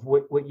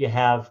what you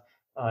have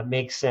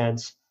make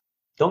sense,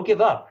 don't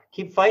give up.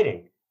 Keep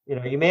fighting.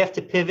 You may have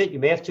to pivot, you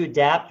may have to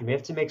adapt, you may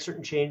have to make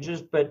certain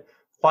changes, but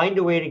find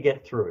a way to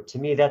get through it. To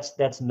me,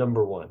 that's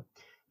number one.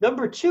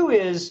 Number two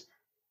is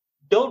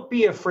don't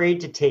be afraid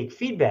to take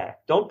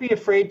feedback. Don't be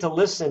afraid to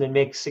listen and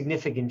make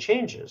significant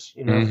changes.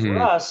 For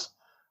us,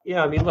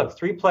 look,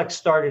 Threeplex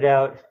started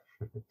out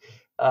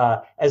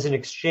as an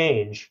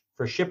exchange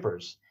for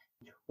shippers.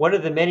 One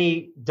of the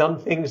many dumb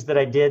things that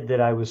I did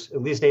that I was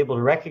at least able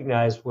to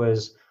recognize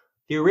was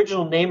the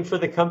original name for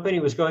the company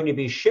was going to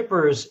be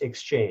Shippers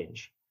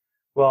Exchange.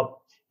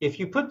 Well, if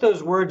you put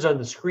those words on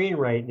the screen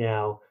right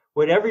now,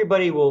 what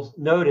everybody will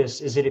notice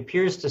is it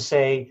appears to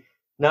say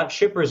not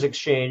Shippers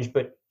Exchange,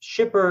 but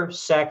Shipper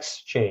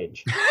Sex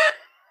Change.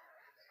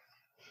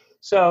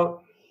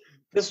 So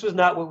this was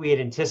not what we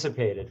had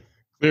anticipated.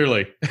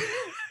 Clearly.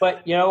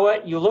 But you know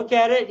what? You look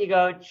at it, you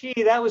go,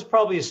 gee, that was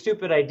probably a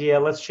stupid idea.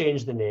 Let's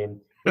change the name.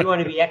 We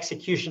want to be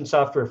execution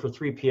software for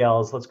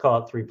 3PLs. Let's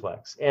call it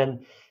Threeplex.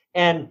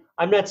 And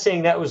I'm not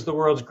saying that was the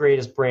world's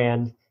greatest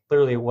brand.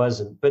 Clearly it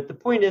wasn't. But the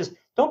point is,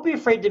 don't be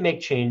afraid to make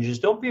changes.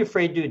 Don't be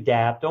afraid to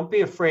adapt. Don't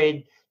be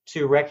afraid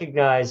to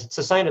recognize it's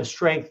a sign of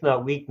strength,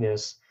 not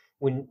weakness,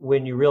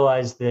 when you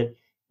realize that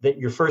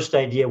your first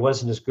idea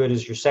wasn't as good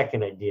as your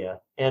second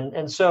idea.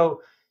 And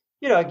so,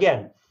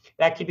 again,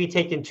 that could be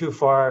taken too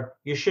far.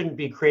 You shouldn't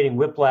be creating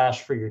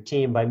whiplash for your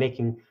team by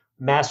making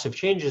massive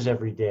changes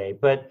every day.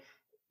 But,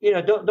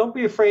 don't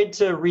be afraid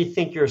to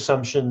rethink your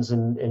assumptions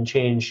and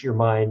change your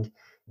mind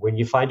when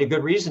you find a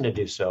good reason to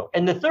do so.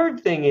 And the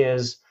third thing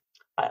is,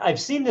 I've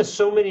seen this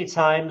so many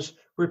times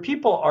where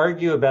people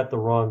argue about the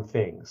wrong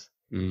things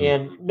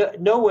and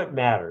know what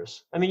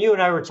matters. I mean, you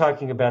and I were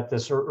talking about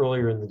this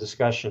earlier in the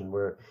discussion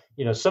where,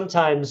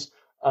 sometimes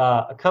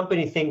a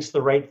company thinks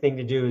the right thing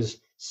to do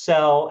is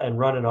sell and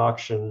run an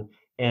auction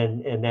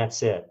and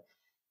that's it.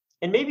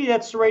 And maybe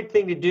that's the right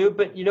thing to do,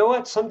 but you know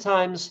what?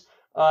 Sometimes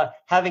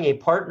having a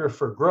partner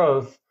for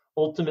growth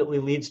ultimately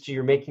leads to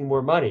your making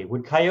more money.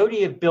 Would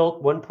Coyote have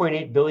built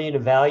 1.8 billion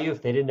of value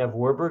if they didn't have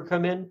Warburg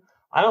come in?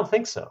 I don't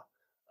think so.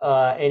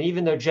 And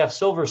even though Jeff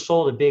Silver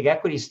sold a big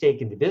equity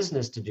stake in the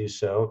business to do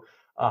so,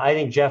 I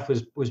think Jeff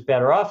was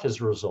better off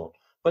as a result.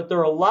 But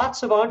there are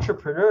lots of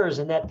entrepreneurs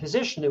in that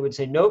position that would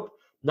say, nope,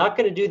 not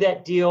going to do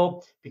that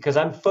deal because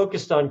I'm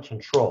focused on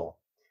control.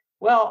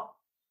 Well,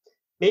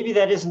 maybe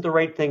that isn't the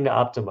right thing to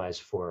optimize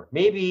for.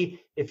 Maybe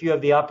if you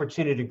have the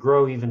opportunity to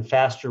grow even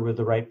faster with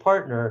the right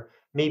partner,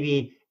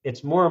 maybe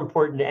it's more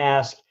important to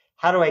ask,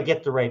 how do I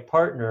get the right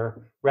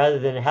partner rather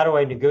than how do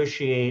I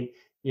negotiate,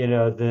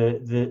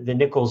 the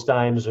nickels,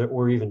 dimes,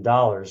 or even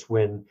dollars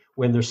when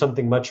there's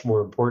something much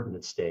more important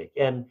at stake.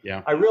 And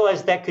I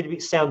realize that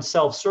could sound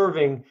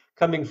self-serving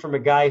coming from a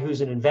guy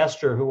who's an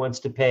investor who wants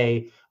to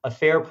pay a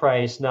fair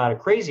price, not a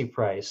crazy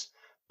price.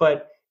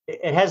 But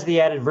it has the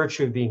added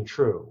virtue of being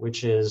true,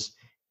 which is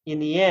in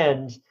the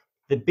end,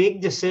 the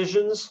big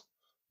decisions,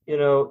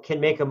 can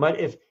make a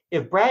money.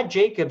 If Brad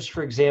Jacobs,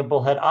 for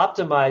example, had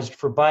optimized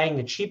for buying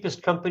the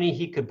cheapest company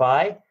he could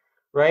buy,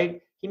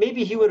 right?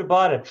 Maybe he would have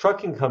bought a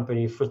trucking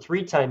company for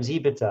 3 times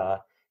EBITDA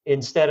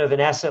instead of an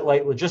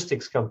asset-light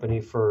logistics company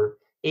for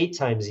 8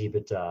 times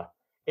EBITDA.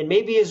 And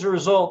maybe as a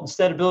result,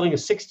 instead of building a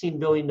 $16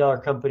 billion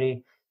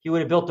company, he would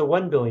have built a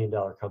 $1 billion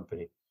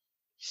company.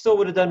 He still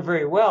would have done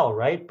very well,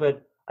 right?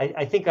 But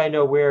I think I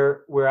know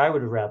where I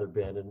would have rather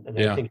been, and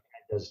I think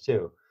Matt does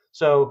too.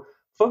 So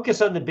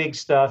focus on the big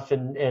stuff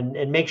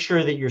and make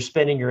sure that you're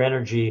spending your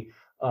energy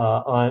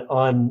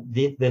on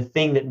the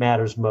thing that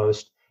matters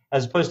most,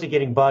 as opposed to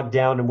getting bogged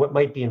down in what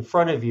might be in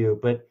front of you,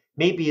 but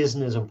maybe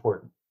isn't as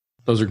important.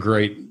 Those are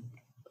great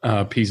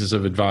pieces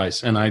of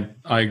advice. And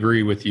I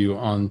agree with you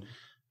on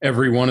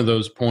every one of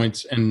those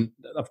points. And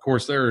of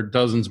course, there are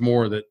dozens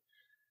more that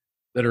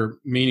are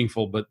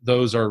meaningful, but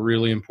those are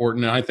really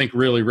important. And I think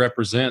really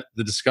represent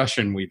the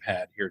discussion we've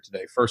had here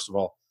today. First of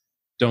all,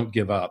 don't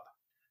give up.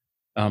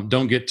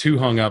 Don't get too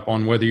hung up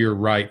on whether you're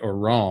right or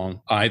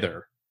wrong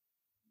either.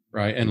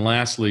 Right. And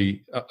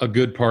lastly, a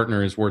good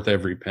partner is worth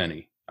every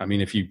penny. I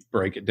mean, if you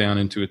break it down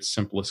into its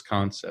simplest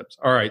concepts.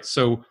 All right.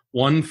 So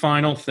one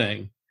final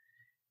thing,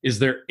 is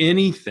there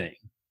anything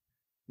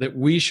that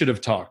we should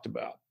have talked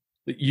about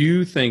that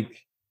you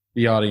think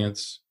the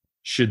audience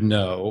should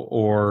know,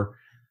 or,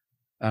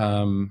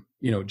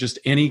 just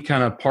any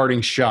kind of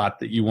parting shot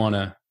that you want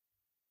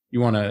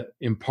to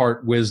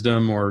impart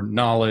wisdom or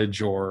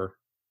knowledge or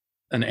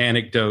an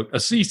anecdote, a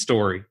sea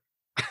story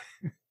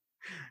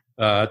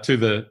to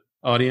the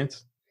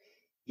audience?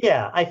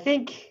 Yeah, I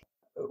think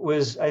it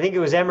was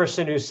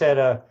Emerson who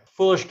said,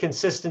 foolish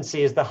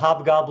consistency is the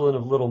hobgoblin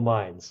of little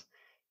minds.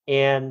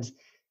 And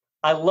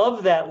I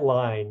love that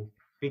line,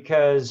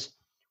 because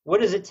what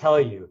does it tell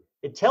you?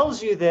 It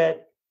tells you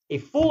that a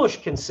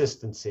foolish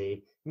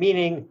consistency,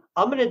 meaning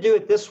I'm going to do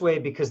it this way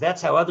because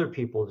that's how other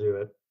people do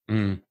it.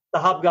 The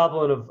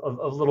hobgoblin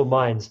of little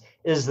minds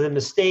is the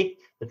mistake,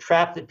 the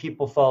trap that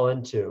people fall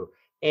into.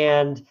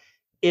 And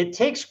it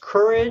takes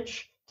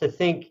courage to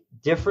think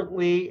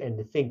differently and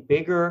to think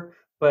bigger.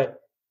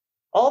 But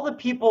all the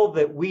people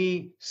that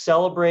we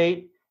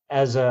celebrate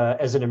as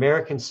an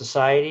American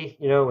society,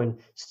 when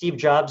Steve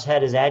Jobs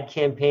had his ad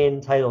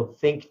campaign titled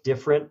 "Think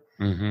Different,"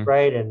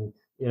 right? And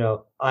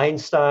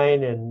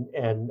Einstein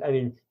and I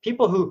mean,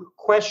 people who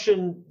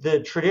questioned the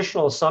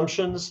traditional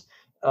assumptions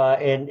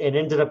and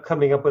ended up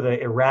coming up with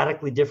a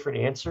radically different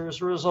answer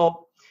as a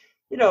result.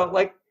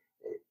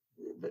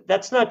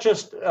 That's not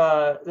just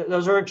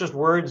those aren't just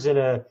words in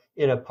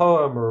a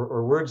poem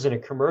or words in a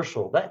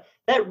commercial.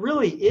 That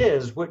really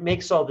is what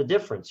makes all the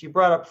difference. You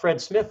brought up Fred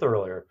Smith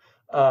earlier.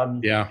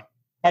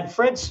 Had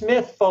Fred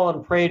Smith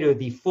fallen prey to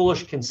the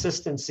foolish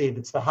consistency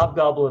that's the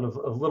hobgoblin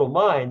of little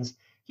minds,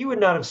 he would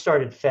not have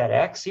started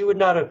FedEx. He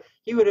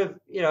would have,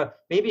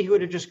 maybe he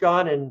would have just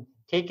gone and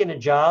taken a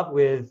job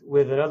with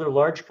another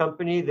large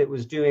company that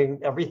was doing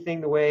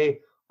everything the way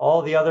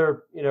all the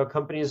other,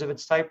 companies of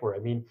its type were. I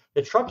mean,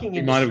 the trucking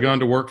industry. He might have gone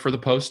to work for the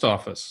post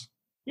office.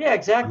 Yeah,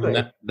 exactly. I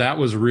mean, that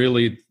was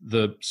really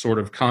the sort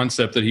of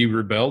concept that he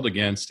rebelled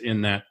against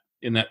in that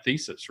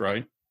thesis,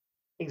 right?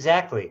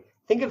 Exactly.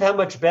 Think of how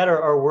much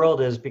better our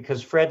world is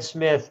because Fred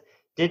Smith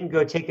didn't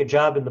go take a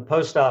job in the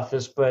post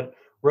office, but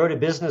wrote a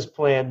business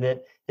plan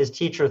that his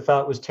teacher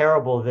thought was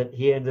terrible that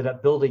he ended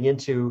up building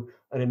into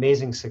an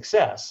amazing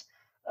success.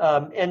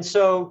 And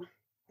so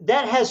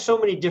that has so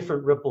many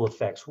different ripple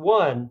effects.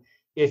 One,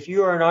 if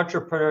you are an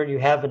entrepreneur and you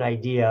have an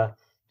idea,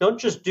 don't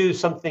just do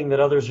something that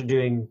others are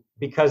doing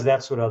because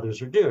that's what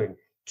others are doing.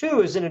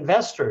 Two, as an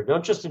investor,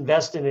 don't just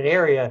invest in an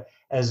area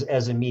as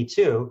a me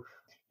too.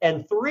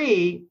 And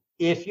three,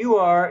 if you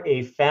are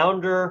a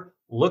founder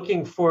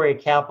looking for a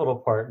capital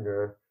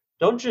partner,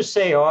 don't just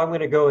say, I'm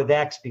going to go with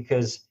X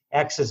because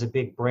X is a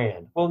big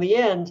brand. Well, in the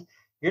end,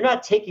 you're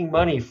not taking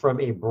money from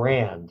a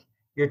brand.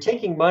 You're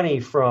taking money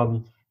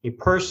from a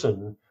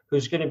person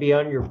who's going to be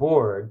on your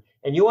board.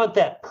 And you want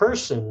that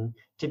person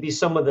to be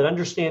someone that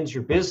understands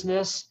your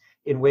business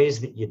in ways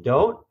that you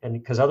don't. And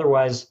because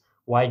otherwise,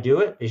 why do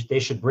it? They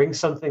should bring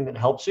something that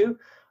helps you.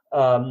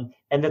 And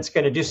that's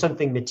going to do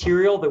something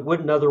material that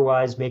wouldn't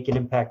otherwise make an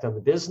impact on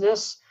the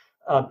business.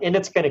 And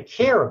it's going to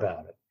care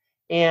about it.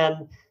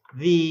 And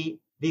the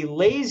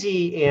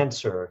lazy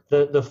answer,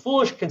 the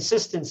foolish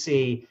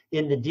consistency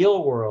in the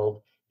deal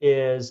world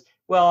is,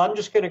 well, I'm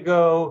just going to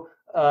go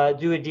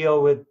do a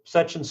deal with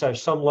such and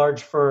such, some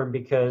large firm,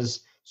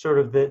 because sort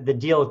of the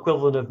deal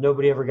equivalent of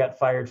nobody ever got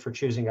fired for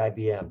choosing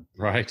IBM.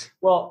 Right.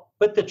 Well,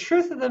 but the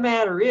truth of the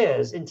matter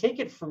is, and take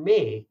it from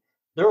me,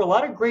 there are a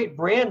lot of great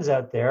brands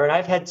out there, and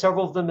I've had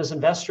several of them as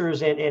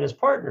investors and as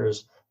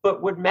partners.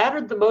 But what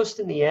mattered the most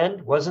in the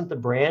end wasn't the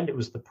brand. It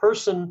was the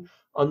person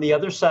on the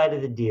other side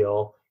of the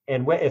deal.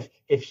 And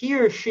if he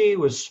or she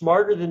was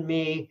smarter than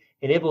me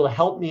and able to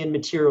help me in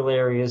material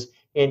areas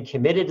and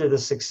committed to the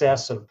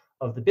success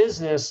of the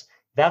business,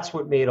 that's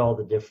what made all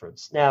the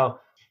difference. Now,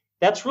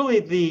 that's really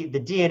the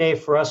DNA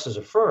for us as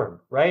a firm,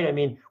 right? I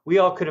mean, we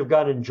all could have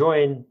gone and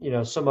joined,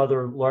 some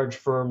other large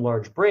firm,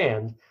 large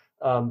brand,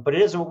 but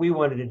it isn't what we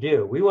wanted to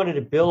do. We wanted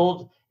to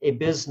build a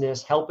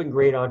business helping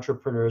great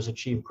entrepreneurs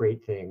achieve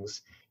great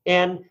things.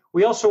 And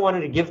we also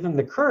wanted to give them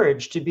the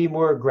courage to be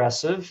more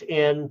aggressive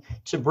and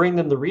to bring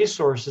them the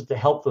resources to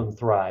help them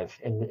thrive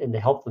and to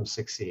help them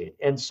succeed.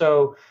 And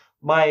so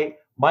my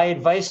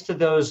advice to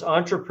those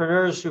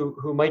entrepreneurs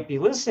who might be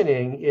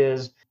listening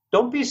is,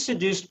 don't be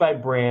seduced by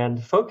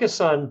brand. Focus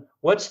on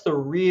what's the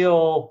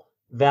real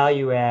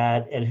value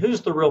add and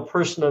who's the real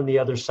person on the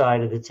other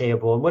side of the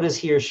table and what is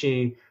he or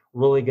she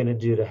really going to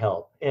do to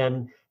help.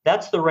 And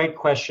that's the right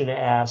question to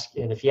ask.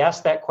 And if you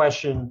ask that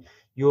question,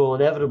 you will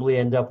inevitably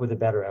end up with a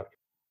better outcome.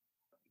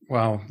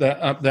 Wow,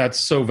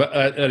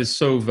 that is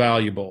so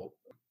valuable.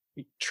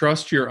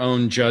 Trust your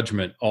own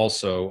judgment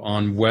also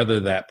on whether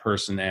that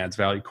person adds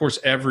value. Of course,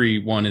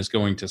 everyone is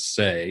going to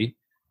say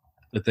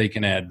that they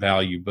can add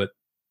value, but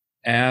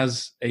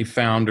as a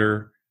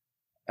founder,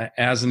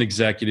 as an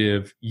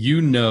executive,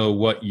 you know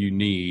what you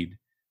need,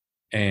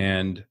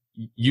 and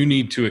you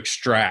need to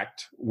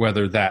extract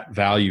whether that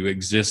value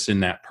exists in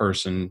that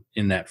person,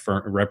 in that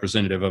firm,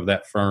 representative of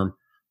that firm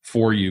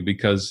for you,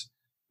 because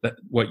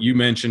what you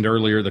mentioned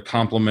earlier, the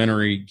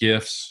complementary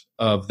gifts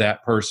of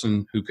that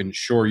person who can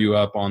shore you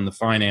up on the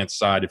finance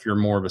side, if you're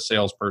more of a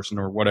salesperson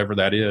or whatever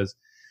that is,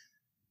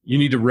 you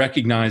need to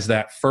recognize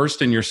that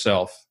first in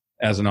yourself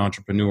as an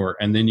entrepreneur,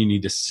 and then you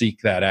need to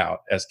seek that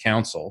out as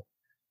counsel.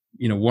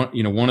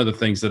 One of the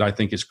things that I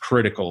think is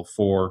critical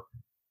for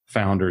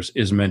founders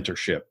is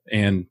mentorship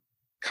and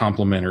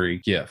complementary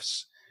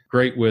gifts.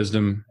 Great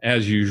wisdom,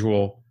 as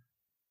usual.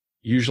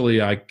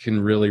 Usually I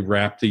can really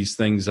wrap these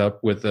things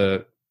up with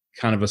a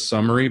kind of a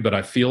summary, but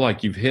I feel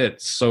like you've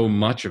hit so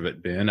much of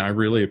it, Ben. I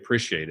really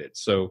appreciate it.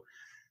 So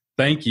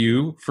thank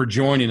you for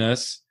joining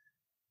us.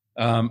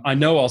 I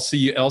know I'll see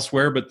you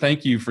elsewhere, but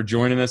thank you for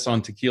joining us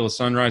on TECHquila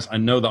Sunrise. I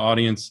know the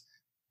audience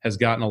has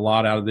gotten a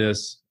lot out of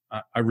this.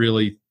 I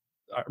really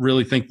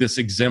think this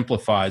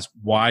exemplifies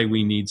why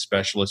we need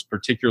specialists,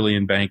 particularly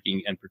in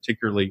banking and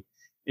particularly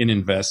in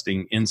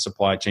investing in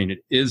supply chain.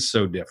 It is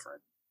so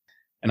different.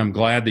 And I'm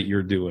glad that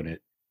you're doing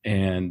it.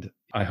 And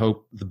I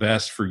hope the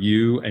best for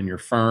you and your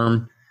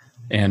firm.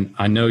 And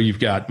I know you've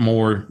got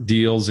more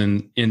deals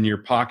in your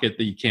pocket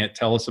that you can't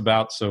tell us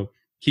about. So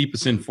keep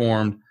us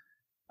informed.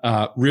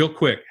 Real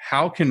quick,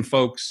 how can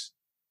folks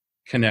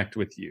connect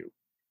with you?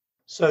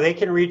 So they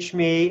can reach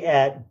me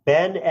at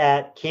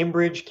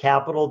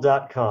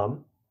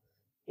ben@cambridgecapital.com.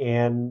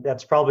 And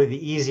that's probably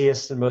the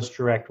easiest and most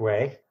direct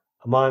way.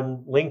 I'm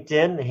on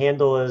LinkedIn. The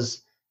handle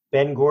is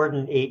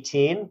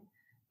BenGordon18.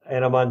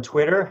 And I'm on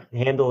Twitter. The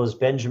handle is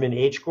Benjamin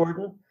H.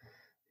 Gordon.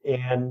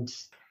 And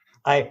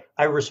I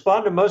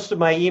respond to most of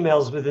my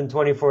emails within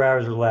 24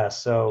 hours or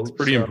less. So it's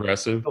pretty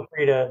impressive. Feel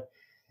free to,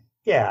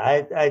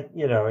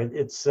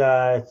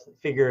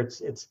 figure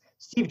it's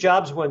Steve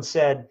Jobs once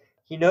said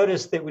he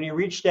noticed that when he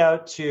reached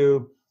out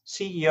to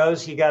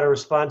CEOs, he got a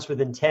response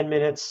within 10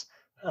 minutes,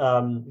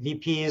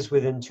 VPs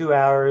within 2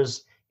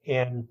 hours,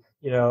 and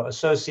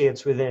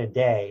associates within a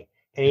day.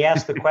 And he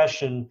asked the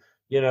question,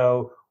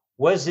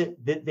 was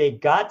it that they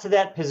got to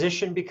that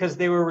position because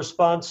they were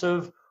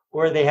responsive,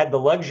 or they had the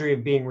luxury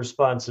of being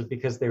responsive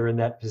because they were in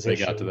that position?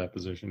 They got to that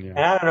position, yeah. And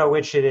I don't know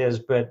which it is,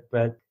 but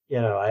I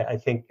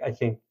think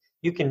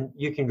you can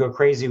go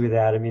crazy with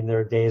that. I mean, there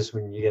are days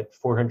when you get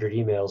 400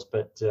 emails,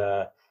 but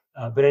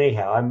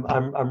anyhow,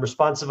 I'm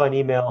responsive on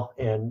email,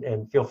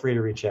 and feel free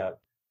to reach out.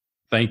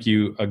 Thank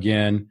you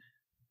again,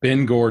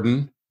 Ben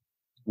Gordon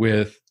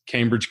with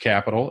Cambridge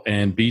Capital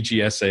and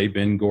BGSA,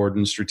 Ben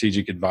Gordon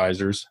Strategic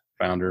Advisors,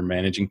 founder and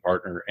managing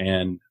partner.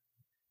 And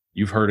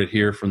you've heard it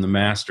here from the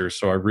master.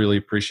 So I really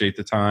appreciate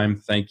the time.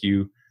 Thank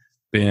you,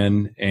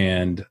 Ben.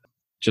 And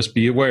just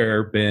be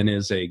aware, Ben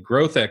is a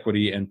growth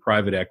equity and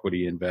private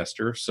equity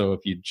investor. So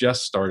if you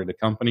just started a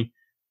company,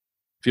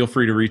 feel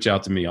free to reach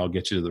out to me. I'll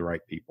get you to the right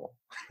people.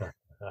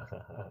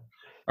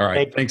 All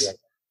right. Thanks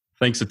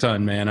a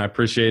ton, man. I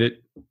appreciate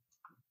it.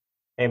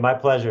 Hey, my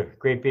pleasure.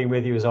 Great being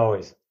with you as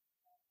always.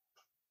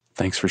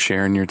 Thanks for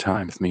sharing your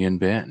time with me and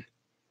Ben.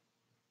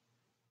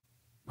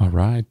 All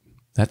right.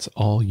 That's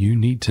all you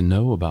need to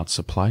know about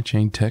supply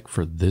chain tech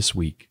for this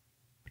week.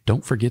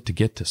 Don't forget to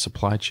get to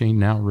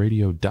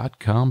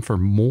supplychainnowradio.com for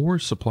more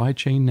Supply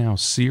Chain Now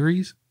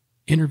series,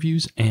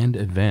 interviews, and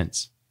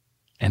events.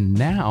 And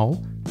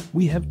now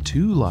we have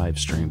 2 live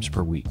streams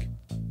per week.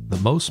 The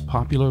most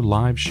popular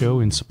live show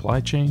in supply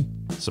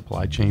chain,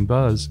 Supply Chain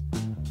Buzz,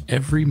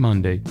 every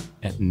Monday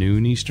at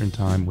noon Eastern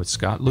Time with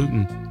Scott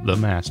Luton, the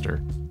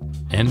master,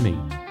 and me.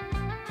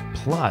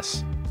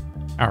 Plus,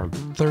 our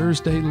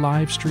Thursday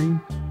live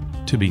stream,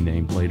 to be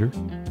named later,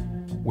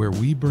 where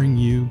we bring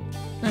you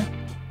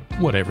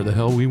whatever the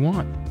hell we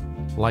want.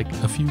 Like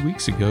a few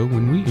weeks ago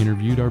when we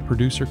interviewed our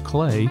producer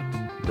Clay,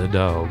 the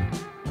dog,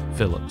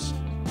 Phillips.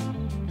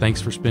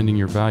 Thanks for spending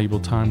your valuable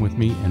time with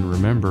me, and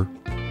remember,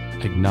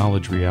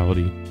 acknowledge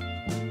reality,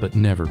 but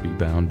never be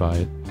bound by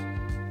it.